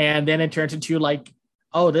 And then it turns into like,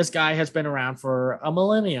 oh, this guy has been around for a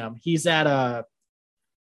millennium. He's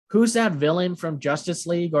who's that villain from Justice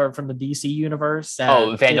League or from the DC universe?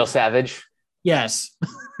 Vandal Savage. Yes.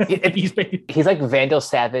 He's like Vandal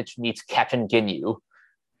Savage meets Captain Ginyu.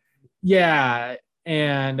 Yeah.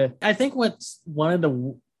 And I think what's one of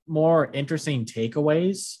the more interesting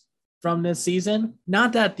takeaways from this season,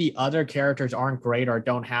 not that the other characters aren't great or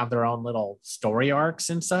don't have their own little story arcs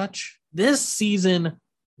and such. This season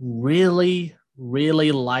really,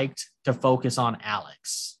 really liked to focus on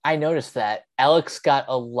Alex. I noticed that Alex got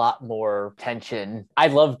a lot more attention. I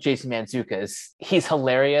love Jason Mantzoukas. He's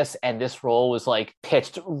hilarious, and this role was like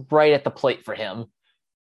pitched right at the plate for him.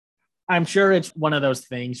 I'm sure it's one of those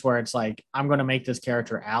things where it's like, I'm going to make this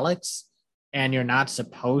character Alex, and you're not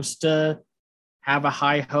supposed to have a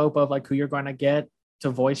high hope of like who you're going to get to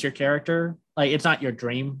voice your character. Like, it's not your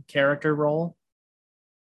dream character role.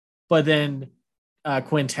 But then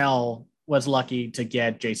Quintel was lucky to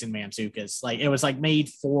get Jason Mantzoukas. Like, it was like made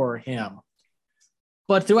for him.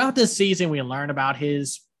 But throughout this season, we learn about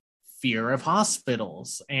his fear of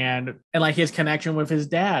hospitals and like his connection with his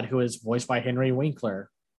dad, who is voiced by Henry Winkler.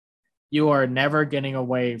 You are never getting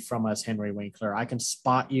away from us, Henry Winkler. I can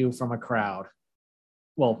spot you from a crowd.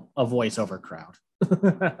 Well, a voiceover crowd.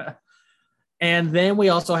 And then we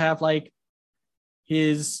also have like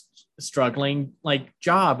his struggling like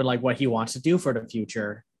job and like what he wants to do for the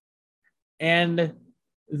future. And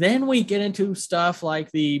then we get into stuff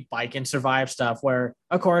like the Bike and Survive stuff where,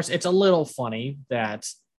 of course, it's a little funny that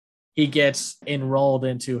he gets enrolled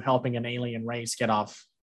into helping an alien race get off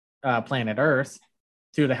planet Earth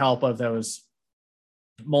through the help of those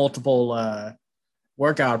multiple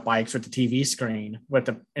workout bikes with the TV screen with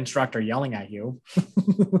the instructor yelling at you.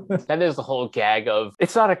 Then there's the whole gag of,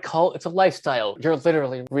 it's not a cult, it's a lifestyle. You're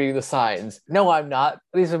literally reading the signs. No, I'm not.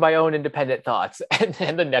 These are my own independent thoughts. And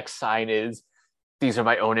then the next sign is, these are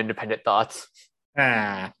my own independent thoughts.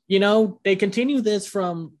 They continue this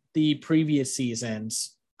from the previous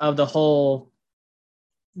seasons of the whole,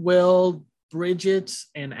 will Bridget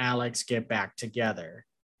and Alex get back together?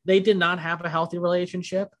 They did not have a healthy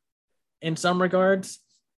relationship in some regards,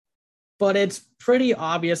 but it's pretty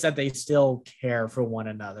obvious that they still care for one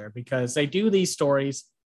another because they do these stories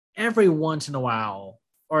every once in a while,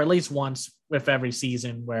 or at least once with every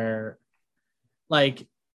season, where like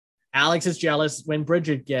Alex is jealous when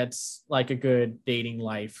Bridget gets like a good dating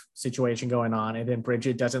life situation going on, and then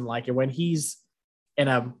Bridget doesn't like it when he's in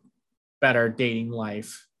a better dating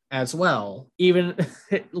life as well, even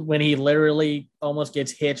when he literally almost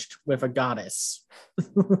gets hitched with a goddess.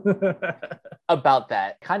 About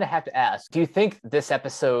that, kind of have to ask, do you think this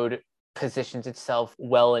episode positions itself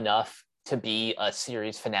well enough to be a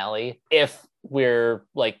series finale if we're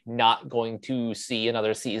like not going to see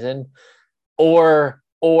another season, or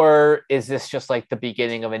is this just like the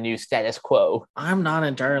beginning of a new status quo? I'm not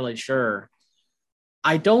entirely sure.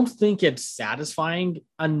 I don't think it's satisfying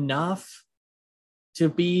enough to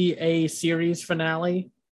be a series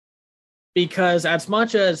finale, because as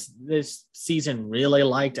much as this season really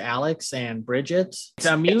liked Alex and Bridget, it's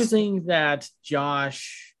amusing that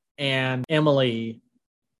Josh and Emily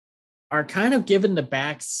are kind of given the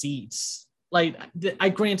back seats. Like, I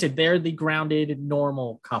granted, they're the grounded,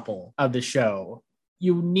 normal couple of the show.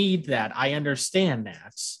 You need that. I understand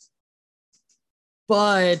that.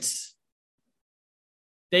 But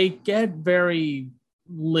they get very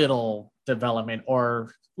little development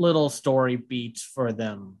or little story beats for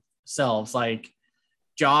themselves. Like,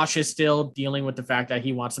 Josh is still dealing with the fact that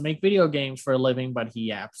he wants to make video games for a living, but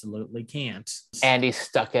he absolutely can't. And he's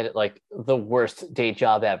stuck at like the worst day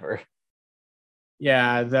job ever.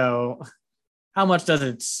 Yeah, though, how much does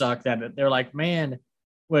it suck that they're like, man,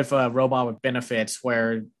 with a robot with benefits,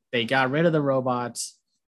 where they got rid of the robots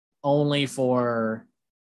only for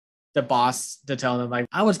the boss to tell them, like,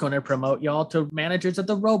 I was going to promote y'all to managers of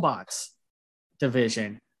the robots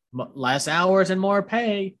division. less hours and more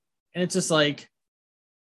pay. And it's just like,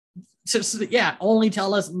 yeah, only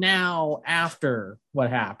tell us now after what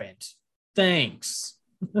happened. Thanks.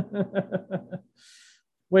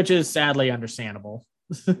 Which is sadly understandable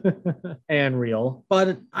and real.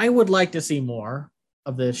 But I would like to see more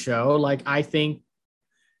of this show. Like, I think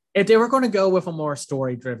if they were going to go with a more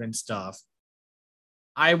story driven stuff,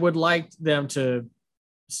 I would like them to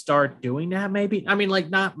start doing that maybe. I mean, like,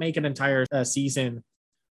 not make an entire season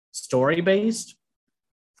story based,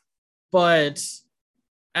 but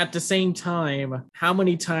at the same time, how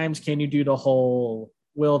many times can you do the whole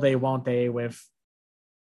will they, won't they with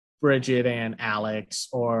Bridget and Alex,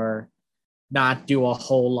 or not do a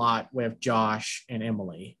whole lot with Josh and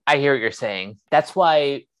Emily? I hear what you're saying. That's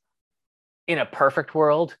why in a perfect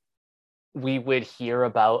world, we would hear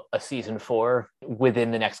about a season 4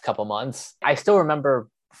 within the next couple months. I still remember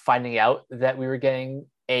finding out that we were getting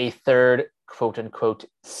a third quote unquote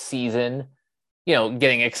season,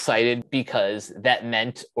 getting excited because that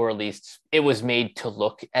meant, or at least it was made to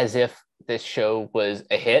look as if this show was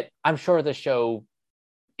a hit. I'm sure the show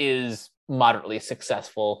is moderately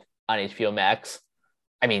successful on HBO Max.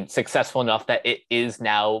 I mean, successful enough that it is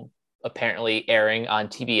now apparently airing on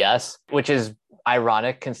TBS, which is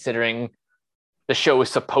ironic considering the show is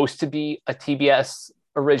supposed to be a TBS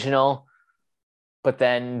original, but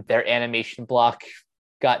then their animation block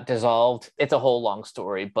got dissolved. It's a whole long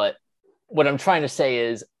story, but what I'm trying to say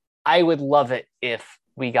is I would love it if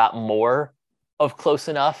we got more of Close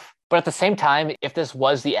Enough. But at the same time, if this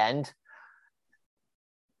was the end,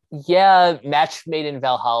 yeah, Match Made in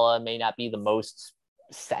Valhalla may not be the most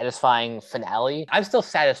satisfying finale. I'm still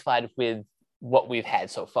satisfied with what we've had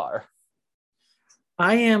so far.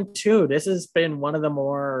 I am too. This has been one of the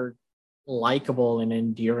more likable and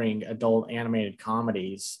endearing adult animated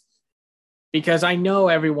comedies, because I know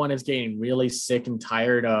everyone is getting really sick and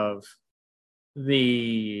tired of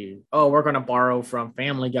we're going to borrow from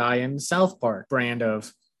Family Guy and South Park brand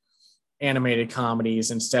of animated comedies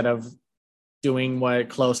instead of doing what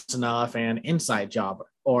Close Enough and Inside Job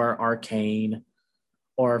or Arcane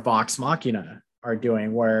or Vox Machina are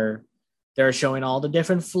doing, where they're showing all the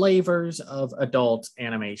different flavors of adult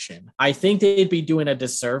animation. I think they'd be doing a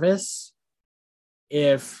disservice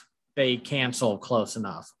if they cancel Close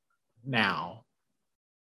Enough now.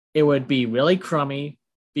 It would be really crummy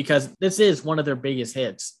because this is one of their biggest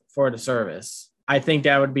hits for the service. I think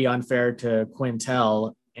that would be unfair to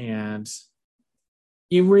Quintel, and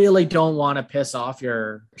you really don't want to piss off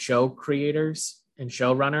your show creators and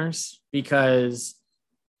showrunners, because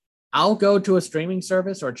I'll go to a streaming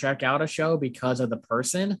service or check out a show because of the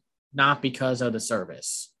person, not because of the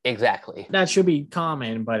service. Exactly. That should be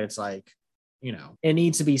common, but it's like, it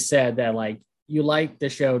needs to be said that like you like the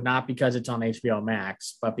show not because it's on HBO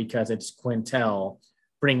Max, but because it's Quintel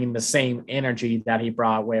bringing the same energy that he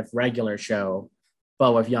brought with regular show,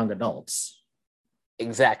 but with young adults.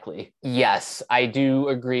 Exactly. Yes, I do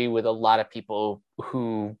agree with a lot of people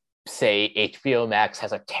who say HBO Max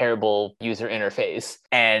has a terrible user interface.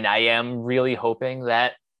 And I am really hoping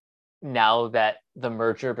that now that the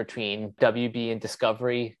merger between WB and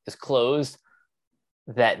Discovery is closed,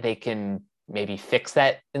 that they can maybe fix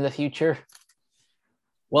that in the future.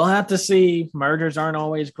 We'll have to see. Mergers aren't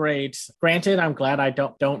always great. Granted, I'm glad I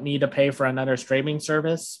don't need to pay for another streaming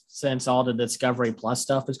service, since all the Discovery Plus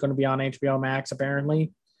stuff is going to be on HBO Max,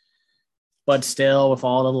 apparently. But still, with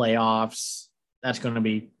all the layoffs, that's going to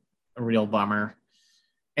be a real bummer.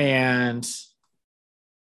 And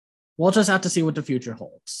we'll just have to see what the future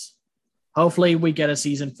holds. Hopefully we get a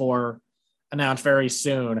season 4 announced very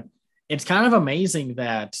soon. It's kind of amazing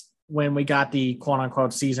that when we got the quote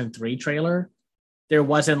unquote season 3 trailer, there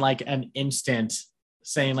wasn't like an instant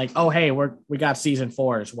saying like, oh, hey, we got season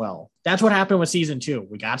 4 as well. That's what happened with season 2.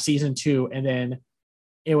 We got season 2, and then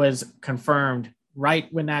it was confirmed right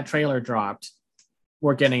when that trailer dropped,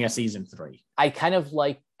 we're getting a season 3. I kind of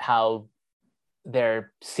like how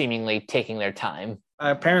they're seemingly taking their time.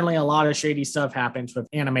 Apparently a lot of shady stuff happens with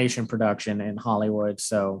animation production in Hollywood.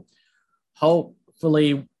 So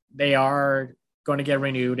hopefully they are going to get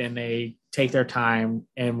renewed and they take their time,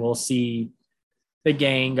 and we'll see the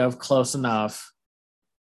gang of Close Enough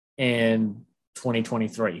in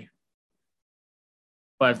 2023.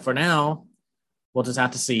 But for now, we'll just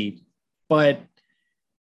have to see. But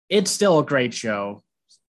it's still a great show.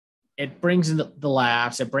 It brings the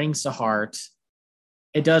laughs. It brings the heart.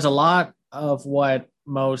 It does a lot of what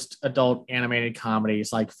most adult animated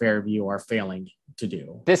comedies like Fairview are failing to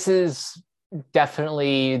do. This is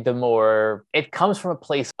definitely it comes from a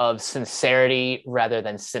place of sincerity rather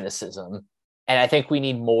than cynicism. And I think we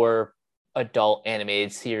need more adult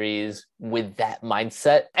animated series with that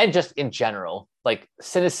mindset, and just in general, like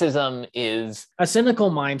cynicism is a cynical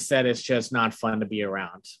mindset is just not fun to be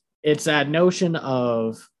around. It's that notion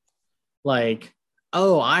of like,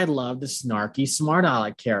 oh, I love the snarky smart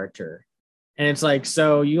aleck character. And it's like,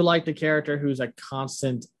 so you like the character who's a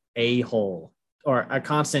constant a-hole or a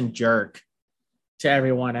constant jerk to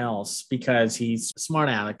everyone else because he's smart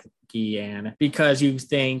alecky, and because you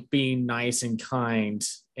think being nice and kind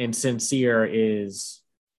and sincere is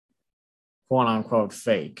quote unquote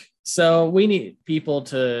fake. So we need people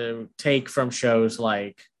to take from shows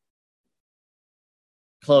like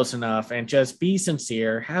Close Enough and just be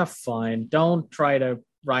sincere, have fun. Don't try to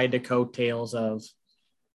ride the coattails of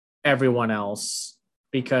everyone else,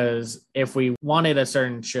 because if we wanted a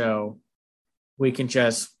certain show, we can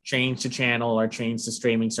just change the channel or change the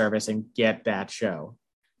streaming service and get that show.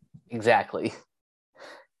 Exactly.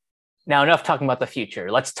 Now, enough talking about the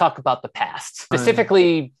future. Let's talk about the past,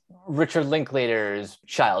 specifically Richard Linklater's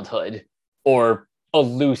childhood, or a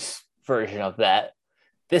loose version of that.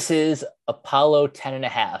 This is Apollo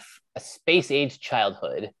 10.5, a space-age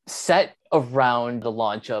childhood set around the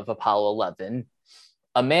launch of Apollo 11.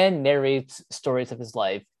 A man narrates stories of his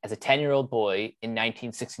life as a 10-year-old boy in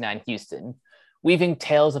 1969 Houston, weaving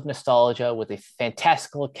tales of nostalgia with a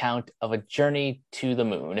fantastical account of a journey to the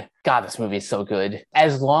moon. God, this movie is so good.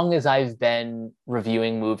 As long as I've been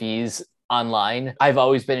reviewing movies online, I've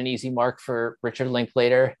always been an easy mark for Richard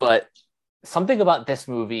Linklater, but something about this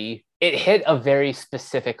movie, it hit a very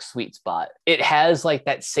specific sweet spot. It has like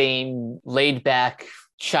that same laid back,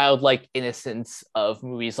 childlike innocence of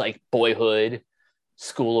movies like Boyhood,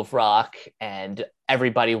 School of Rock, and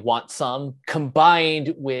Everybody Wants Some,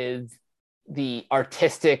 combined with the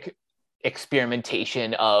artistic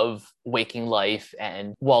experimentation of Waking Life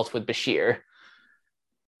and Waltz with Bashir.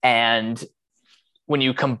 And when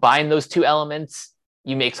you combine those two elements,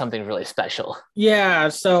 you make something really special. Yeah,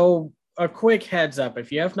 so a quick heads up,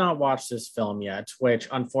 if you have not watched this film yet, which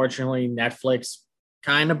unfortunately Netflix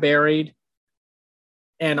kind of buried,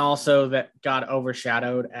 and also that got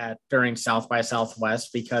overshadowed during South by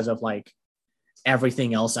Southwest because of like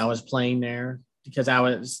everything else I was playing there, because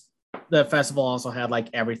the festival also had like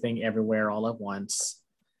Everything Everywhere All at Once,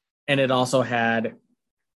 and it also had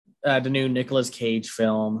the new Nicolas Cage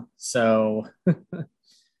film. So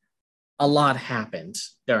a lot happened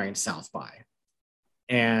during South by.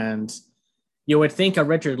 And you would think a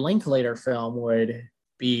Richard Linklater film would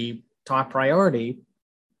be top priority.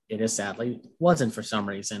 It is sadly wasn't for some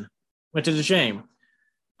reason, which is a shame.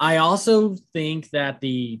 I also think that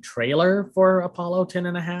the trailer for Apollo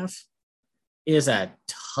 10.5 is a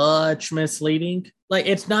touch misleading. Like,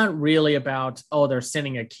 it's not really about, oh, they're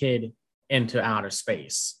sending a kid into outer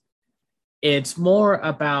space. It's more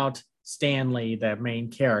about Stanley, the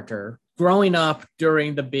main character, growing up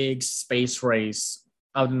during the big space race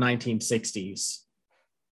of the 1960s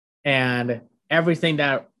and everything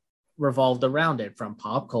that revolved around it, from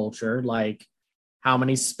pop culture, like how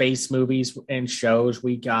many space movies and shows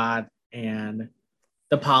we got, and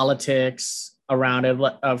the politics around it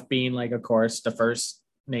of being like, of course, the first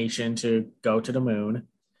nation to go to the moon.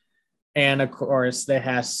 And of course, they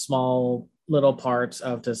has small little parts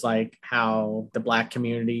of just like how the Black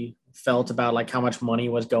community felt about like how much money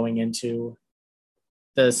was going into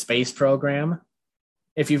the space program.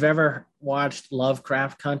 If you've ever watched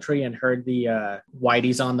Lovecraft Country and heard the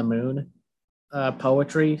Whitey's on the Moon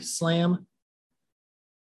poetry slam,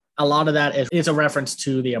 a lot of that is a reference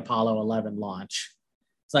to the Apollo 11 launch.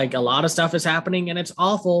 It's like a lot of stuff is happening and it's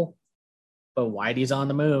awful, but Whitey's on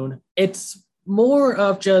the moon. It's more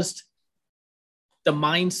of just the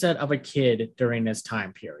mindset of a kid during this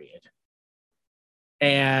time period.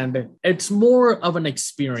 And it's more of an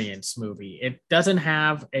experience movie. It doesn't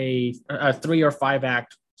have a 3 or 5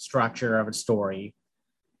 act structure of a story.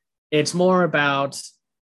 It's more about,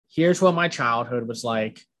 here's what my childhood was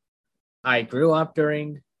like. I grew up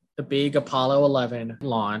during the big Apollo 11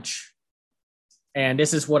 launch, and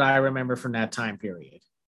this is what I remember from that time period.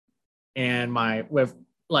 And with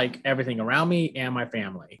like everything around me and my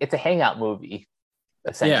family. It's a hangout movie,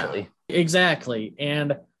 essentially. Yeah, exactly.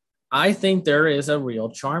 And I think there is a real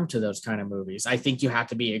charm to those kind of movies. I think you have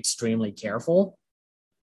to be extremely careful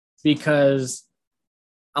because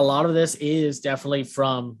a lot of this is definitely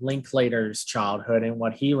from Linklater's childhood and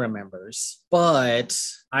what he remembers. But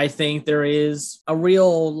I think there is a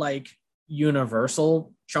real like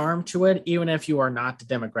universal charm to it, even if you are not the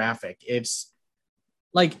demographic. It's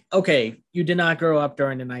like, okay, you did not grow up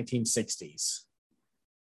during the 1960s.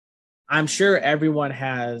 I'm sure everyone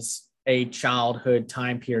has a childhood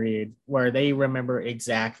time period where they remember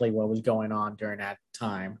exactly what was going on during that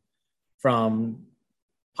time. from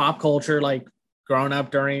pop culture, like growing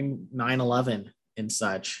up during 9/11 and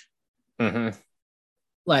such. Mm-hmm.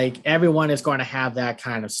 Like everyone is going to have that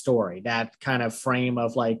kind of story, that kind of frame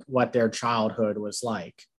of like what their childhood was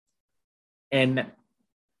like. And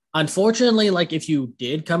unfortunately, like if you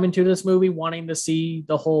did come into this movie wanting to see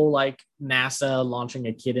the whole like NASA launching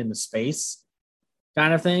a kid into space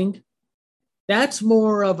kind of thing, that's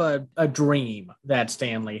more of a dream that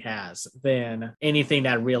Stanley has than anything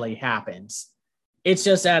that really happens. It's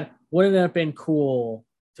just that wouldn't it have been cool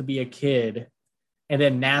to be a kid and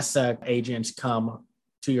then NASA agents come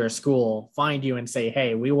to your school, find you and say,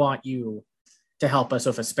 hey, we want you to help us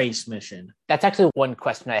with a space mission. That's actually one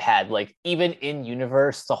question I had. Like, even in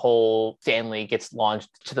universe, the whole Stanley gets launched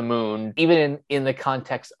to the moon, even in the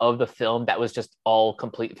context of the film, that was just all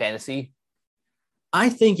complete fantasy. I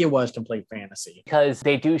think it was complete fantasy. Because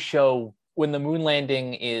they do show when the moon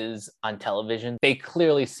landing is on television, they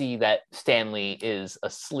clearly see that Stanley is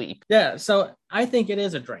asleep. Yeah, so I think it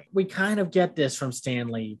is a dream. We kind of get this from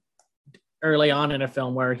Stanley early on in a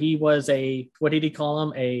film where he was what did he call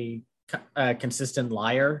him? A consistent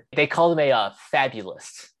liar. They called him a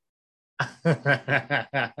fabulist.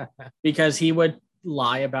 Because he would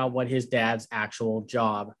lie about what his dad's actual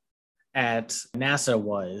job at NASA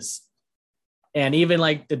was. And even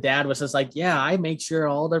like the dad was just like, yeah, I make sure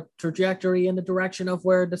all the trajectory in the direction of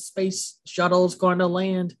where the space shuttle is going to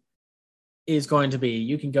land is going to be.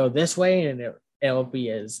 You can go this way and it'll be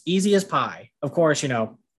as easy as pie. Of course,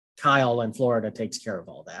 Kyle in Florida takes care of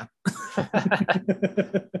all that.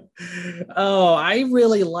 Oh, I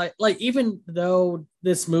really like even though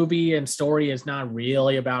this movie and story is not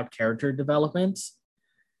really about character development,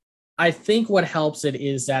 I think what helps it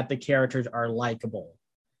is that the characters are likable.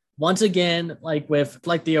 Once again, like with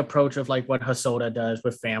like the approach of like what Hosoda does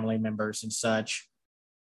with family members and such,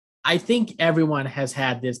 I think everyone has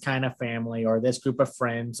had this kind of family or this group of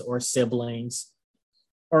friends or siblings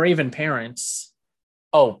or even parents.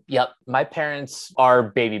 Oh, yep. My parents are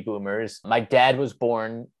baby boomers. My dad was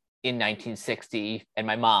born in 1960 and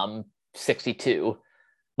my mom 62.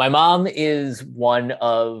 My mom is one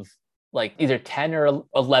of like either 10 or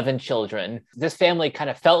 11 children. This family kind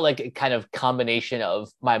of felt like a kind of combination of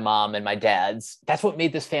my mom and my dad's. That's what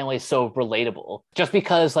made this family so relatable. Just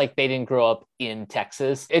because like they didn't grow up in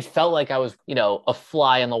Texas, it felt like I was, a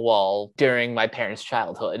fly on the wall during my parents'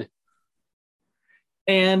 childhood.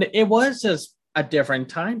 And it was just a different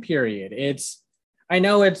time period. I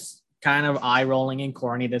know it's kind of eye rolling and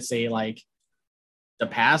corny to say like the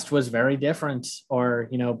past was very different or,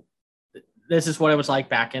 this is what it was like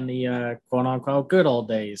back in the quote unquote good old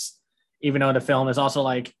days. Even though the film is also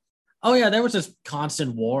like, oh yeah, there was this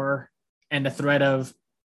constant war and the threat of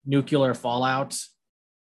nuclear fallout.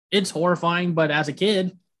 It's horrifying, but as a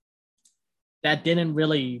kid, that didn't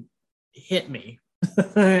really hit me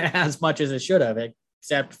as much as it should have,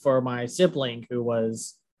 except for my sibling who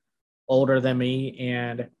was older than me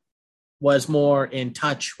and was more in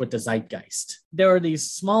touch with the zeitgeist. There were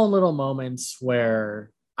these small little moments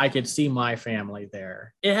where I could see my family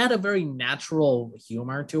there. It had a very natural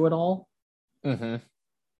humor to it all. Mm-hmm.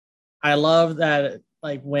 I love that,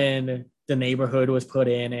 like when the neighborhood was put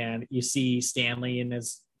in and you see Stanley and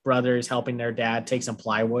his brothers helping their dad take some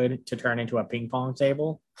plywood to turn into a ping pong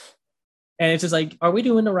table. And it's just like, are we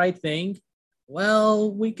doing the right thing?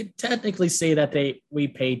 Well, we could technically say that we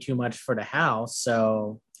paid too much for the house.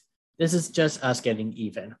 So this is just us getting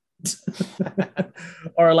even.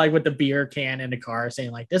 Or like with the beer can in the car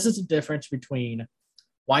saying like, this is the difference between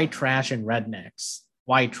white trash and rednecks.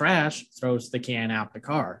 White trash throws the can out the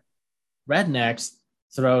car. Rednecks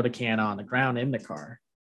throw the can on the ground in the car.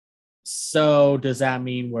 So does that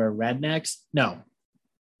mean we're rednecks? No.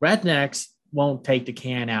 Rednecks won't take the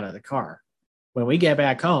can out of the car. When we get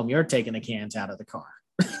back home, you're taking the cans out of the car.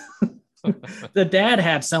 The dad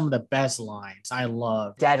had some of the best lines. I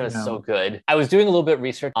love. Dad was so good. I was doing a little bit of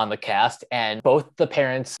research on the cast, and both the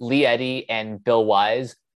parents, Lee Eddy and Bill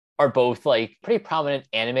Wise, are both like pretty prominent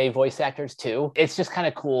anime voice actors too. It's just kind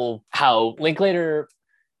of cool how Linklater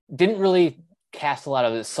didn't really cast a lot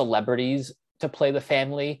of celebrities to play the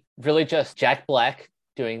family. Really just Jack Black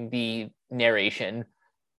doing the narration,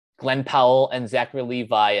 Glenn Powell and Zachary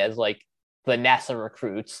Levi as like the NASA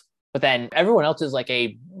recruits. But then everyone else is like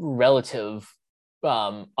a relative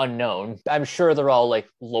unknown. I'm sure they're all like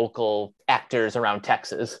local actors around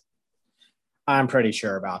Texas. I'm pretty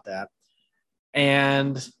sure about that.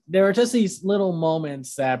 And there are just these little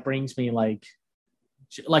moments that brings me like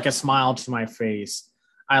a smile to my face.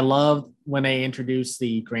 I love when they introduce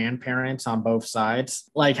the grandparents on both sides,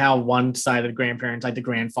 like how one side of the grandparents, like the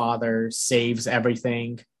grandfather, saves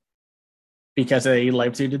everything because they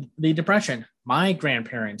lived through the Depression. My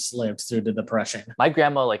grandparents lived through the Depression. My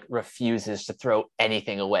grandma like refuses to throw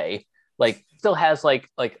anything away. Like still has like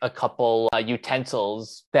a couple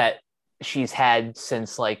utensils that she's had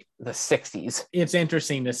since like the 60s. It's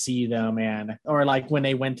interesting to see though, man. Or like when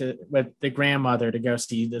they went to with the grandmother to go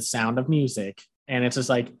see The Sound of Music, and it's just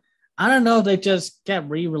like, I don't know if they just kept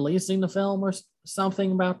re-releasing the film or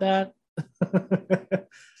something about that.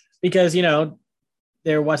 Because, you know,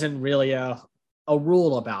 there wasn't really a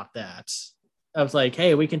rule about that. I was like,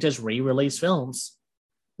 hey, we can just re-release films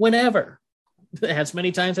whenever, as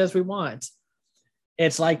many times as we want.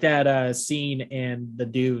 It's like that scene in The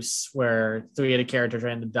Deuce where three of the characters are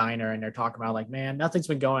in the diner and they're talking about like, man, nothing's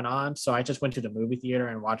been going on, so I just went to the movie theater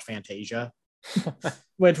and watched Fantasia.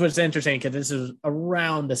 Which was interesting because this is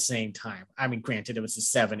around the same time. I mean, granted, it was the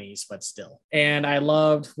 70s, but still. And I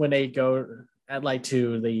loved when they go at like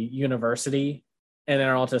to the university and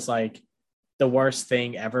they're all just like, the worst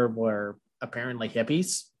thing ever were apparently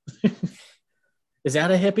hippies. Is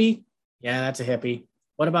that a hippie? Yeah, that's a hippie.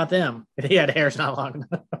 What about them? He had hair's not long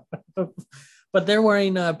enough. But they're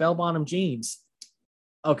wearing bell-bottom jeans.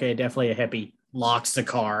 Okay, definitely a hippie. Locks the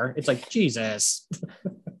car. It's like, Jesus.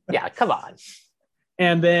 Yeah, come on.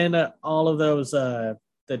 And then all of those, the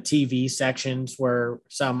TV sections were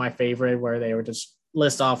some of my favorite, where they would just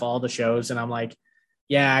list off all the shows. And I'm like,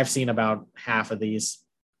 yeah, I've seen about half of these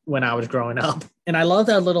when I was growing up. And I love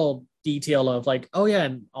that little detail of like, oh yeah,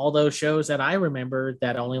 and all those shows that I remember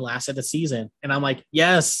that only lasted a season. And I'm like,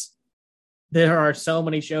 yes, there are so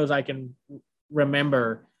many shows I can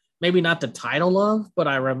remember, maybe not the title of, but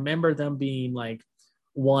I remember them being like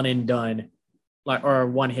one and done, like, or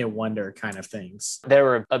one hit wonder kind of things. There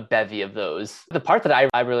were a bevy of those. The part that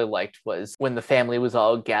I really liked was when the family was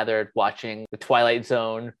all gathered watching The Twilight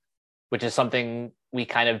Zone, which is something we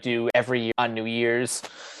kind of do every year on New Year's.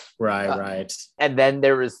 Right. And then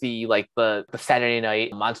there was the Saturday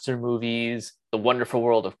night monster movies, The Wonderful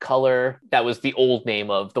World of Color. That was the old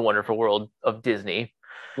name of The Wonderful World of Disney.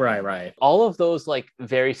 Right. All of those like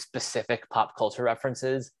very specific pop culture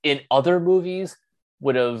references in other movies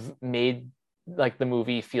would have made like the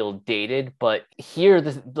movie feel dated, but here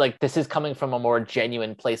this is coming from a more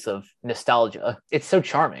genuine place of nostalgia. It's so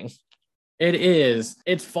charming. It is.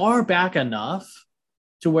 It's far back enough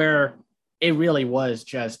to where it really was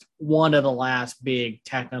just one of the last big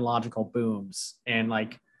technological booms and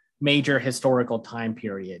like major historical time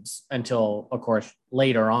periods until, of course,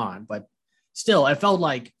 later on. But still, it felt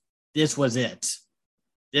like this was it.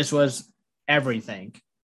 This was everything.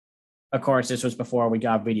 Of course, this was before we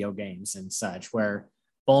got video games and such, where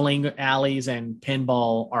bowling alleys and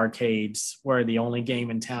pinball arcades were the only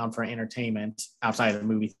game in town for entertainment outside of the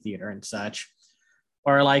movie theater and such.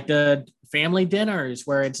 Or like the family dinners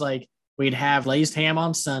where it's like we'd have glazed ham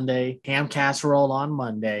on Sunday, ham casserole on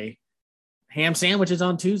Monday, ham sandwiches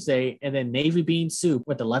on Tuesday, and then navy bean soup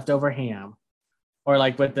with the leftover ham. Or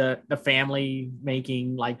like with the family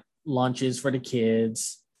making like lunches for the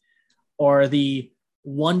kids. Or the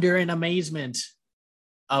wonder and amazement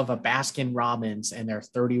of a Baskin Robbins and their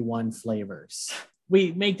 31 flavors.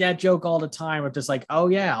 We make that joke all the time of just like, oh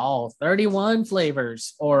yeah, all 31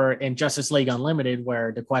 flavors. Or in Justice League Unlimited,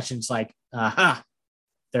 where the question's like,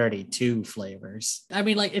 32 flavors. I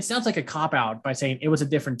mean, like, it sounds like a cop-out by saying it was a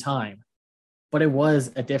different time, but it was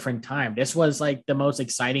a different time. This was like the most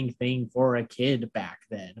exciting thing for a kid back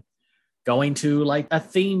then. Going to like a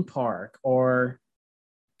theme park or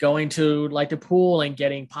going to like the pool and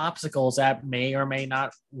getting popsicles that may or may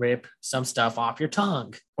not rip some stuff off your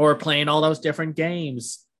tongue, or playing all those different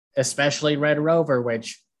games, especially Red Rover,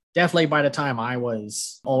 which definitely by the time I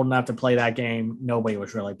was old enough to play that game, nobody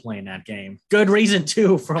was really playing that game. Good reason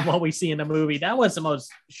too, from what we see in the movie. That was the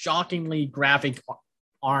most shockingly graphic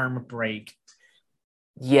arm break.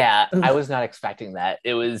 Yeah, I was not expecting that.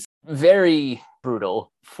 It was very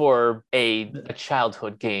brutal for a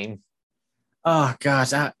childhood game. Oh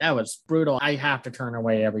gosh, that was brutal. I have to turn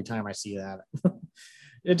away every time I see that.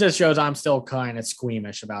 It just shows I'm still kind of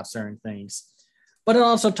squeamish about certain things. But it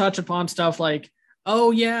also touched upon stuff like,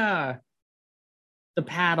 oh yeah, the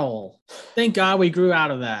paddle. Thank God we grew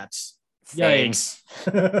out of that. Same.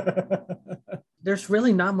 Yikes. There's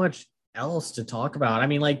really not much else to talk about. I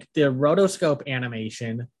mean, like the rotoscope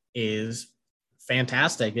animation is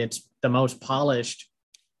fantastic. It's the most polished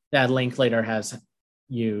that Linklater has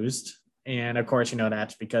used. And of course, you know,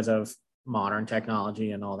 that's because of modern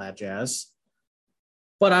technology and all that jazz.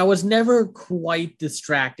 But I was never quite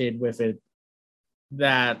distracted with it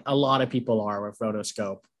that a lot of people are with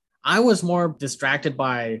rotoscope. I was more distracted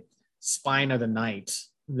by Spine of the Night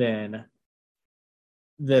than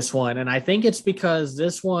this one. And I think it's because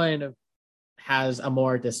this one has a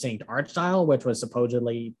more distinct art style, which was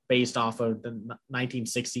supposedly based off of the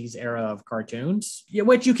 1960s era of cartoons,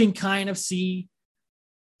 which you can kind of see.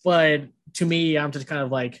 But to me, I'm just kind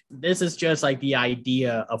of like, this is just like the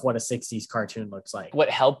idea of what a 60s cartoon looks like. What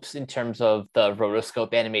helps in terms of the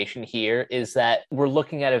rotoscope animation here is that we're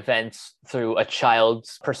looking at events through a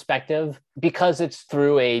child's perspective because it's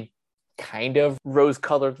through a kind of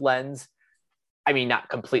rose-colored lens. I mean, not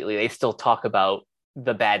completely. They still talk about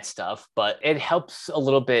the bad stuff, but it helps a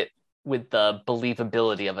little bit with the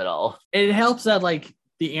believability of it all. It helps that like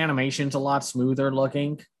the animation's a lot smoother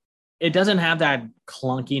looking. It doesn't have that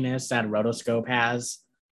clunkiness that rotoscope has,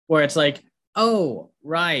 where it's like, oh,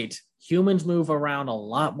 right, humans move around a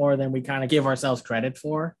lot more than we kind of give ourselves credit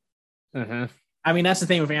for. Mm-hmm. I mean, that's the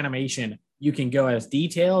thing with animation. You can go as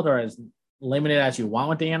detailed or as limited as you want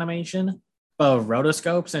with the animation. But with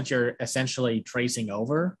rotoscope, since you're essentially tracing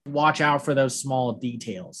over, watch out for those small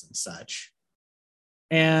details and such.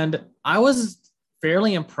 And I was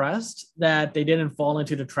fairly impressed that they didn't fall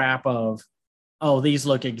into the trap of, oh, these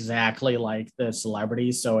look exactly like the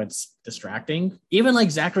celebrities, so it's distracting. Even like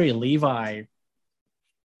Zachary Levi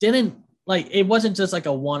didn't like, it wasn't just like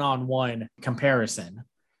a one-on-one comparison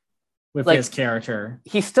with Like, his character.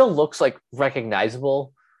 He still looks like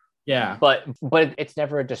recognizable, Yeah. but it's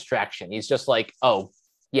never a distraction. He's just like, oh,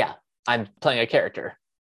 yeah, I'm playing a character.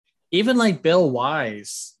 Even like Bill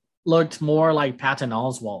Wise looked more like Patton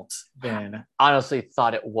Oswalt than. Honestly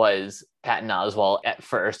thought it was Patton Oswalt at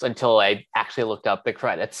first until I actually looked up the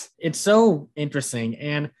credits. It's so interesting.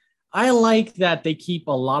 And I like that they keep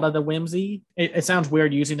a lot of the whimsy. It sounds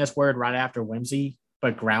weird using this word right after whimsy,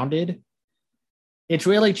 but grounded. It's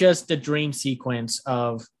really just the dream sequence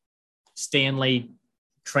of Stanley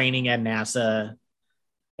training at NASA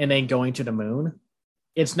and then going to the moon.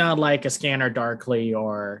 It's not like a Scanner Darkly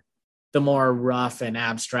or the more rough and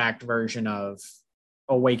abstract version of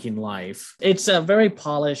Awaking Life. It's a very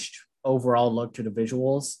polished overall look to the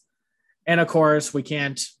visuals. And of course, we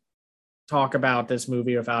can't talk about this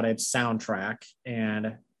movie without its soundtrack.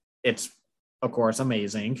 And it's, of course,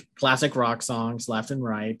 amazing. Classic rock songs left and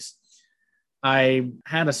right. I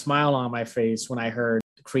had a smile on my face when I heard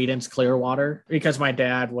Creedence Clearwater because my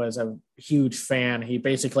dad was a huge fan. He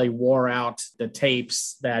basically wore out the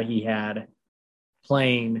tapes that he had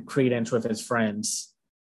playing Creedence with his friends.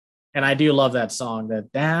 And I do love that song, the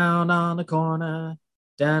down on the corner,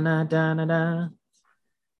 da da da da da.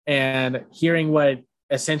 And hearing what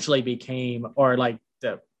essentially became, or like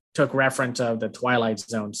took reference of the Twilight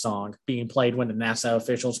Zone song being played when the NASA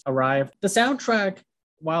officials arrived. The soundtrack,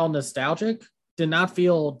 while nostalgic, did not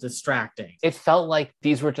feel distracting. It felt like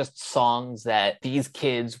these were just songs that these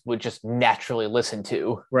kids would just naturally listen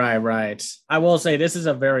to. Right. I will say this is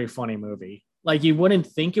a very funny movie. Like, you wouldn't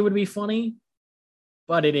think it would be funny,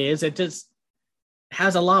 but it is. It just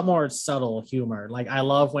has a lot more subtle humor. Like, I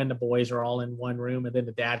love when the boys are all in one room and then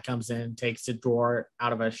the dad comes in, takes the drawer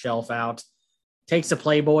out of a shelf out, takes the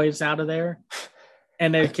Playboys out of there,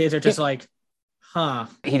 and the kids are just like, huh.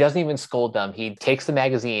 He doesn't even scold them. He takes the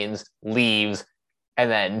magazines, leaves,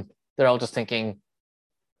 and then they're all just thinking,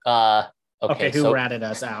 okay, who ratted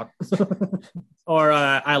us out? Or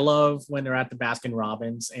I love when they're at the Baskin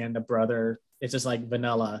Robbins and the brother is just like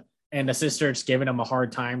vanilla and the sister's giving him a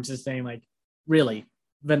hard time, just saying like, really,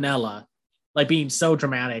 vanilla, like being so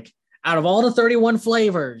dramatic. Out of all the 31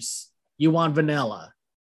 flavors, you want vanilla.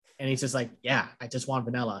 And he's just like, yeah, I just want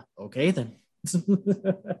vanilla. Okay, then.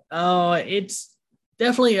 Oh, it's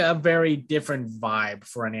definitely a very different vibe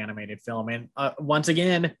for an animated film. And once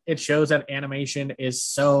again, it shows that animation is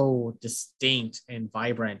so distinct and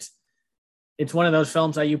vibrant. It's one of those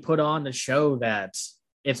films that you put on to show that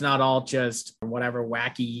it's not all just whatever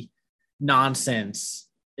wacky nonsense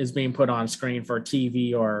is being put on screen for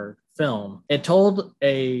TV or film. It told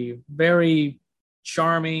a very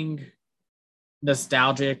charming,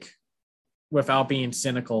 nostalgic, without being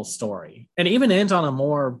cynical story. And even ends on a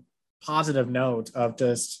more positive note of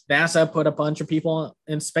just NASA put a bunch of people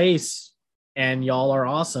in space and y'all are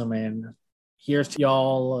awesome. And here's to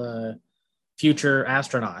y'all future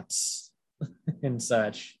astronauts and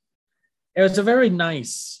such. It was a very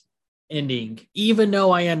nice ending, even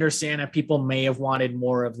though I understand that people may have wanted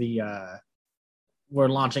more of the we're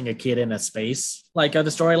launching a kid in a space, like the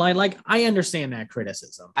storyline. Like, I understand that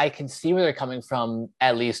criticism. I can see where they're coming from,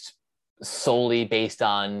 at least solely based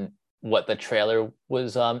on what the trailer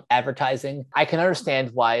was advertising. I can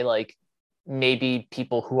understand why, like, maybe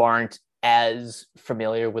people who aren't as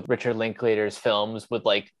familiar with Richard Linklater's films would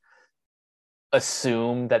like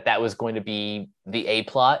assume that that was going to be the A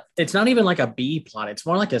plot. It's not even like a B plot. It's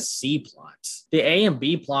more like a C plot. The A and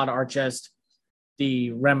B plot are just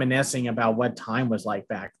the reminiscing about what time was like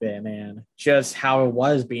back then and just how it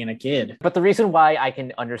was being a kid. But the reason why I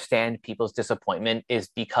can understand people's disappointment is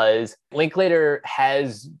because Linklater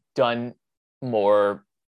has done more,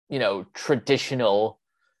 traditional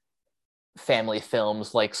family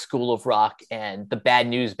films like School of Rock and The Bad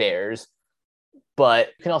News Bears. But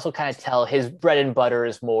you can also kind of tell his bread and butter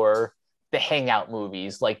is more the hangout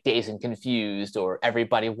movies like Dazed and Confused or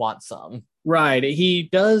Everybody Wants Some. Right. He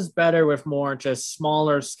does better with more just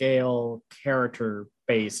smaller scale character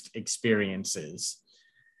based experiences.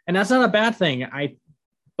 And that's not a bad thing.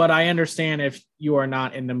 But I understand if you are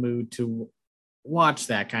not in the mood to watch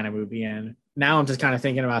that kind of movie. And now I'm just kind of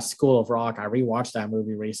thinking about School of Rock. I rewatched that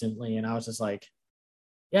movie recently and I was just like,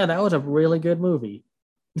 yeah, that was a really good movie.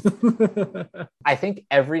 I think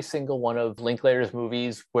every single one of Linklater's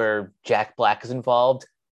movies where Jack Black is involved,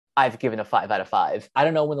 I've given a 5 out of 5. I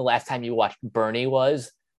don't know when the last time you watched Bernie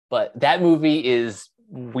was, but that movie is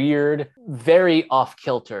weird, very off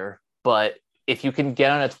kilter, but if you can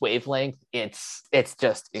get on its wavelength, it's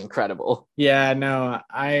just incredible. Yeah, no,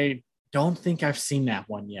 I don't think I've seen that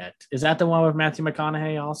one yet. Is that the one with Matthew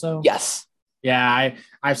McConaughey also? Yes. Yeah,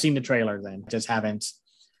 I've seen the trailer then, just haven't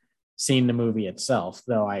seen the movie itself,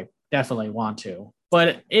 though I definitely want to.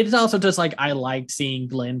 But it's also just like I liked seeing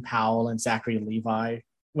Glenn Powell and Zachary Levi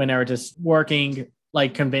when they were just working,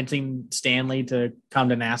 like convincing Stanley to come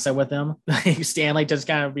to NASA with them. Stanley just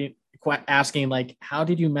kind of be asking, like, how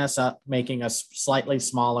did you mess up making a slightly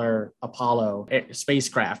smaller Apollo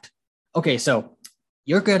spacecraft? Okay, so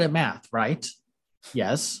you're good at math, right?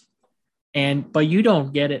 Yes. But you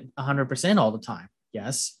don't get it 100% all the time.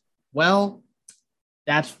 Yes. Well,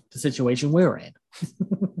 that's the situation we're in.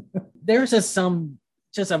 There's just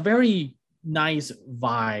a very nice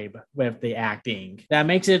vibe with the acting that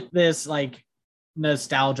makes it this like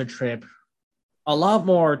nostalgia trip a lot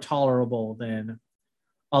more tolerable than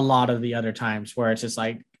a lot of the other times where it's just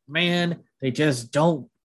like, man, they just don't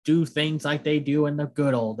do things like they do in the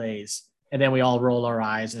good old days. And then we all roll our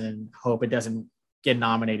eyes and hope it doesn't get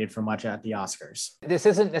nominated for much at the Oscars. This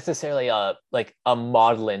isn't necessarily a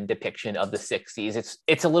maudlin depiction of the 60s.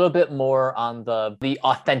 It's a little bit more on the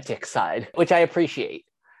authentic side, which I appreciate.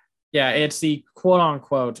 Yeah, it's the quote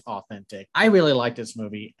unquote authentic. I really like this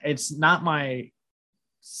movie. It's not my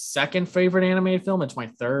second favorite animated film. It's my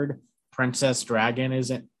third. Princess Dragon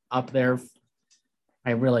isn't up there.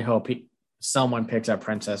 I really hope someone picks up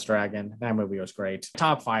Princess Dragon. That movie was great.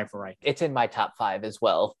 Top 5 for right. It's in my top 5 as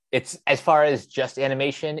well. It's, as far as just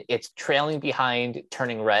animation, it's trailing behind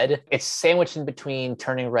Turning Red. It's sandwiched in between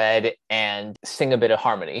Turning Red and Sing a Bit of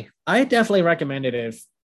Harmony. I definitely recommend it if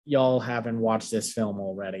y'all haven't watched this film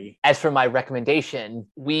already. As for my recommendation,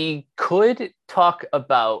 we could talk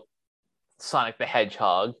about Sonic the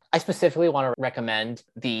Hedgehog. I specifically want to recommend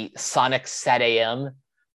the Sonic SatAM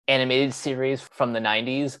animated series from the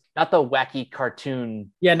 90s, not the wacky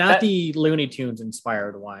cartoon. Yeah, not the Looney Tunes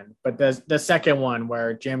inspired one, but the second one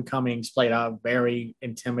where Jim Cummings played a very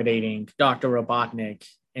intimidating Dr. Robotnik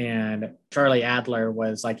and Charlie Adler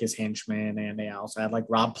was like his henchman, and they also had like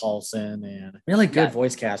Rob Paulson and really good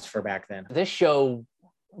voice cast for back then. This show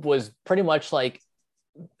was pretty much like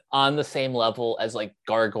on the same level as like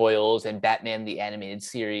Gargoyles and Batman the Animated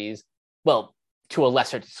Series. Well, to a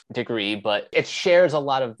lesser degree, but it shares a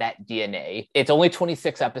lot of that DNA. It's only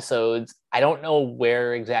 26 episodes. I don't know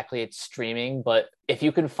where exactly it's streaming, but if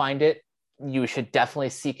you can find it, you should definitely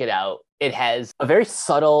seek it out. It has a very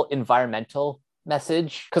subtle environmental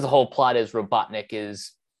message because the whole plot is Robotnik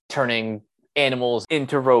is turning animals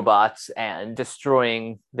into robots and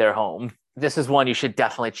destroying their home. This is one you should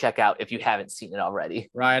definitely check out if you haven't seen it already.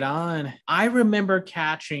 Right on. I remember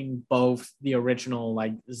catching both the original,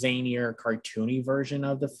 like zanier, cartoony version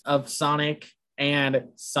of Sonic and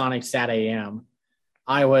Sonic SatAM.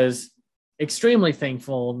 I was extremely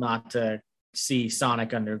thankful not to see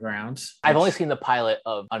Sonic Underground. I've only seen the pilot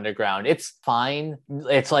of Underground. It's fine.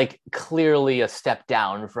 It's like clearly a step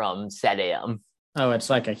down from SatAM. Oh, it's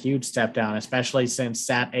like a huge step down, especially since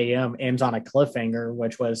SatAM ends on a cliffhanger,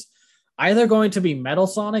 which was either going to be Metal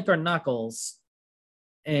Sonic or Knuckles.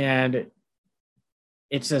 And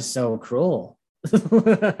it's just so cruel.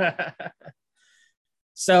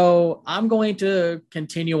 So I'm going to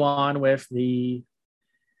continue on with the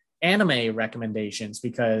anime recommendations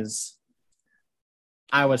because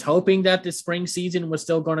I was hoping that the spring season was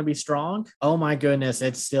still going to be strong. Oh my goodness,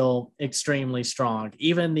 it's still extremely strong.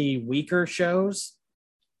 Even the weaker shows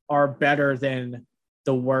are better than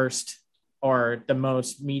the worst or the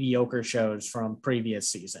most mediocre shows from previous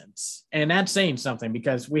seasons. And that's saying something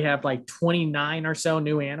because we have like 29 or so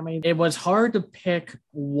new anime. It was hard to pick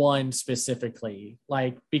one specifically,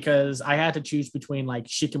 like because I had to choose between like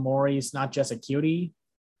Shikimori's Not Just a Cutie.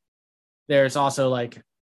 There's also like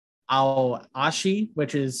Aoashi,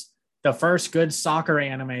 which is the first good soccer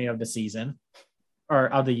anime of the season or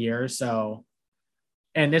of the year. So,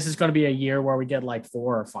 and this is going to be a year where we get like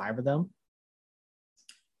 4 or 5 of them.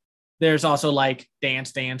 There's also like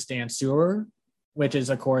Dance Dance Dancer, which is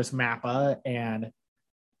of course Mappa, and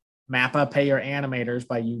Mappa pay your animators,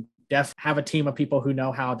 but you have a team of people who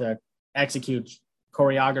know how to execute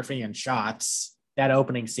choreography and shots. That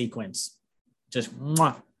opening sequence,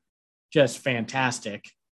 just fantastic.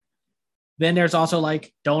 Then there's also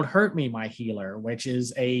like Don't Hurt Me, My Healer, which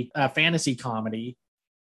is a fantasy comedy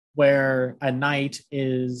where a knight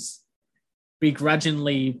is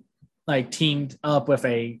begrudgingly like teamed up with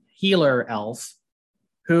a healer elf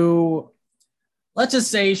who, let's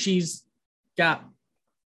just say she's got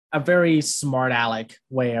a very smart aleck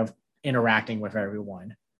way of interacting with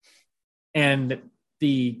everyone. And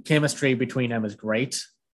the chemistry between them is great.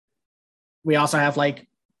 We also have like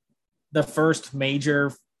the first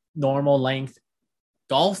major normal length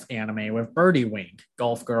golf anime with Birdie Wing,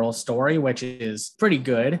 Golf Girl Story, which is pretty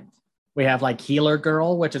good. We have like Healer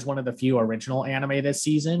Girl, which is one of the few original anime this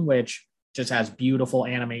season, which just has beautiful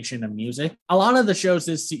animation and music. A lot of the shows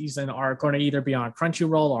this season are going to either be on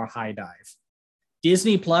Crunchyroll or High Dive.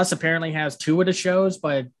 Disney Plus apparently has 2 of the shows,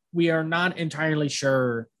 but we are not entirely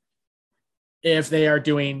sure if they are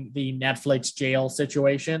doing the Netflix jail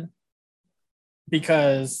situation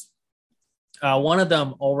because one of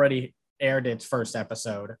them already aired its first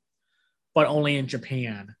episode, but only in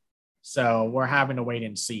Japan. So we're having to wait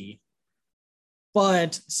and see.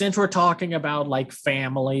 But since we're talking about like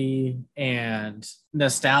family and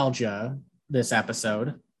nostalgia this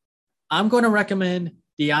episode, I'm going to recommend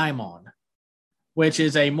Daimon, which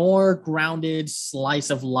is a more grounded slice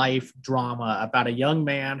of life drama about a young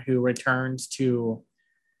man who returns to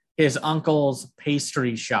his uncle's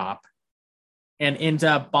pastry shop and ends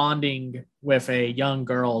up bonding with a young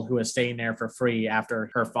girl who is staying there for free after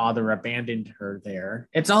her father abandoned her there.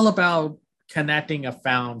 It's all about connecting a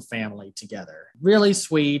found family together. Really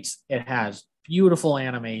sweet. It has beautiful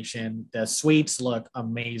animation. The sweets look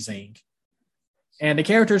amazing. And the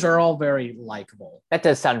characters are all very likable. That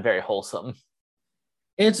does sound very wholesome.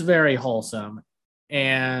 It's very wholesome.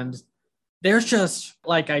 And there's just,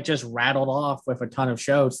 like I just rattled off with a ton of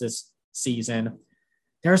shows this season,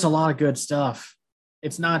 there's a lot of good stuff.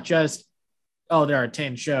 It's not just, oh, there are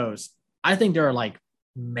 10 shows. I think there are like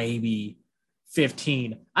maybe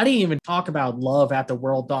 15. I didn't even talk about Love After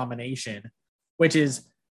World Domination, which is,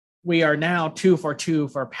 we are now 2 for 2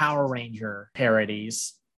 for Power Ranger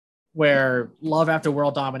parodies, where Love After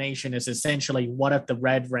World Domination is essentially what if the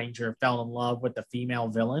Red Ranger fell in love with the female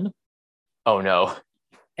villain? Oh, no.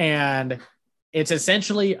 And it's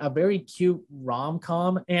essentially a very cute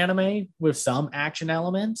rom-com anime with some action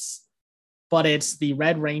elements, but it's the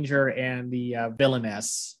Red Ranger and the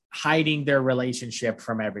villainess hiding their relationship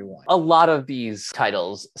from everyone. A lot of these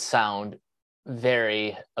titles sound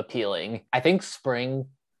very appealing. I think spring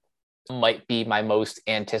might be my most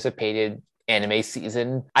anticipated anime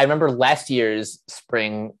season. I remember last year's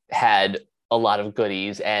spring had a lot of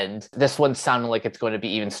goodies, and this one sounded like it's going to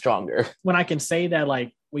be even stronger. When I can say that,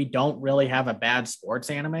 like, we don't really have a bad sports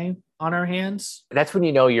anime on our hands, that's when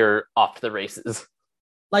you know you're off to the races.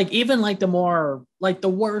 Like, even like the more, like the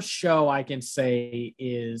worst show I can say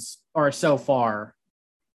is, or so far,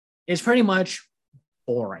 is pretty much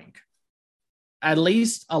boring. At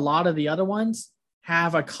least a lot of the other ones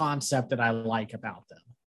have a concept that I like about them.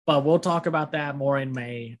 But we'll talk about that more in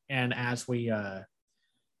May and as we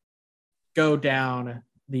go down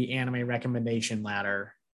the anime recommendation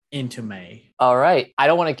ladder into May. All right. I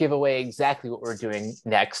don't want to give away exactly what we're doing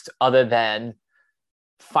next, other than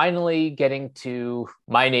finally getting to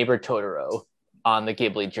My Neighbor Totoro on the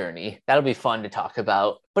Ghibli journey. That'll be fun to talk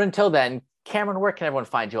about. But until then, Cameron, where can everyone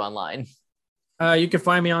find you online? You can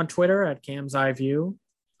find me on Twitter at Cam's Eye View.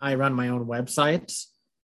 I run my own website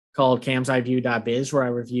called camseyeview.biz, where I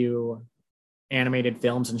review animated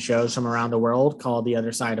films and shows from around the world called The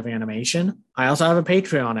Other Side of Animation. I also have a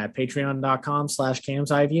Patreon at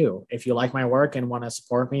patreon.com/camseyeview. If you like my work and want to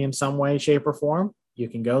support me in some way, shape, or form, you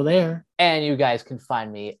can go there. And you guys can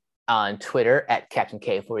find me on Twitter at Captain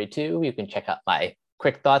K42. You can check out my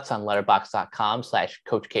quick thoughts on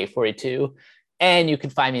letterboxd.com/Coach K42. And you can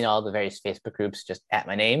find me in all the various Facebook groups just at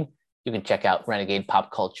my name. You can check out Renegade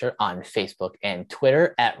Pop Culture on Facebook and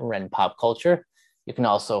Twitter at Ren Pop Culture. You can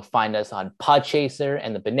also find us on Podchaser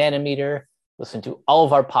and the Banana Meter. Listen to all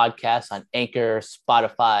of our podcasts on Anchor,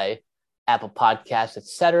 Spotify, Apple Podcasts,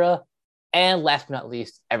 etc. And last but not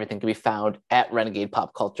least, everything can be found at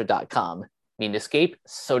renegadepopculture.com. Need to escape?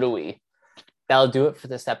 So do we. That'll do it for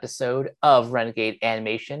this episode of Renegade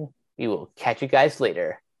Animation. We will catch you guys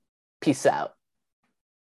later. Peace out.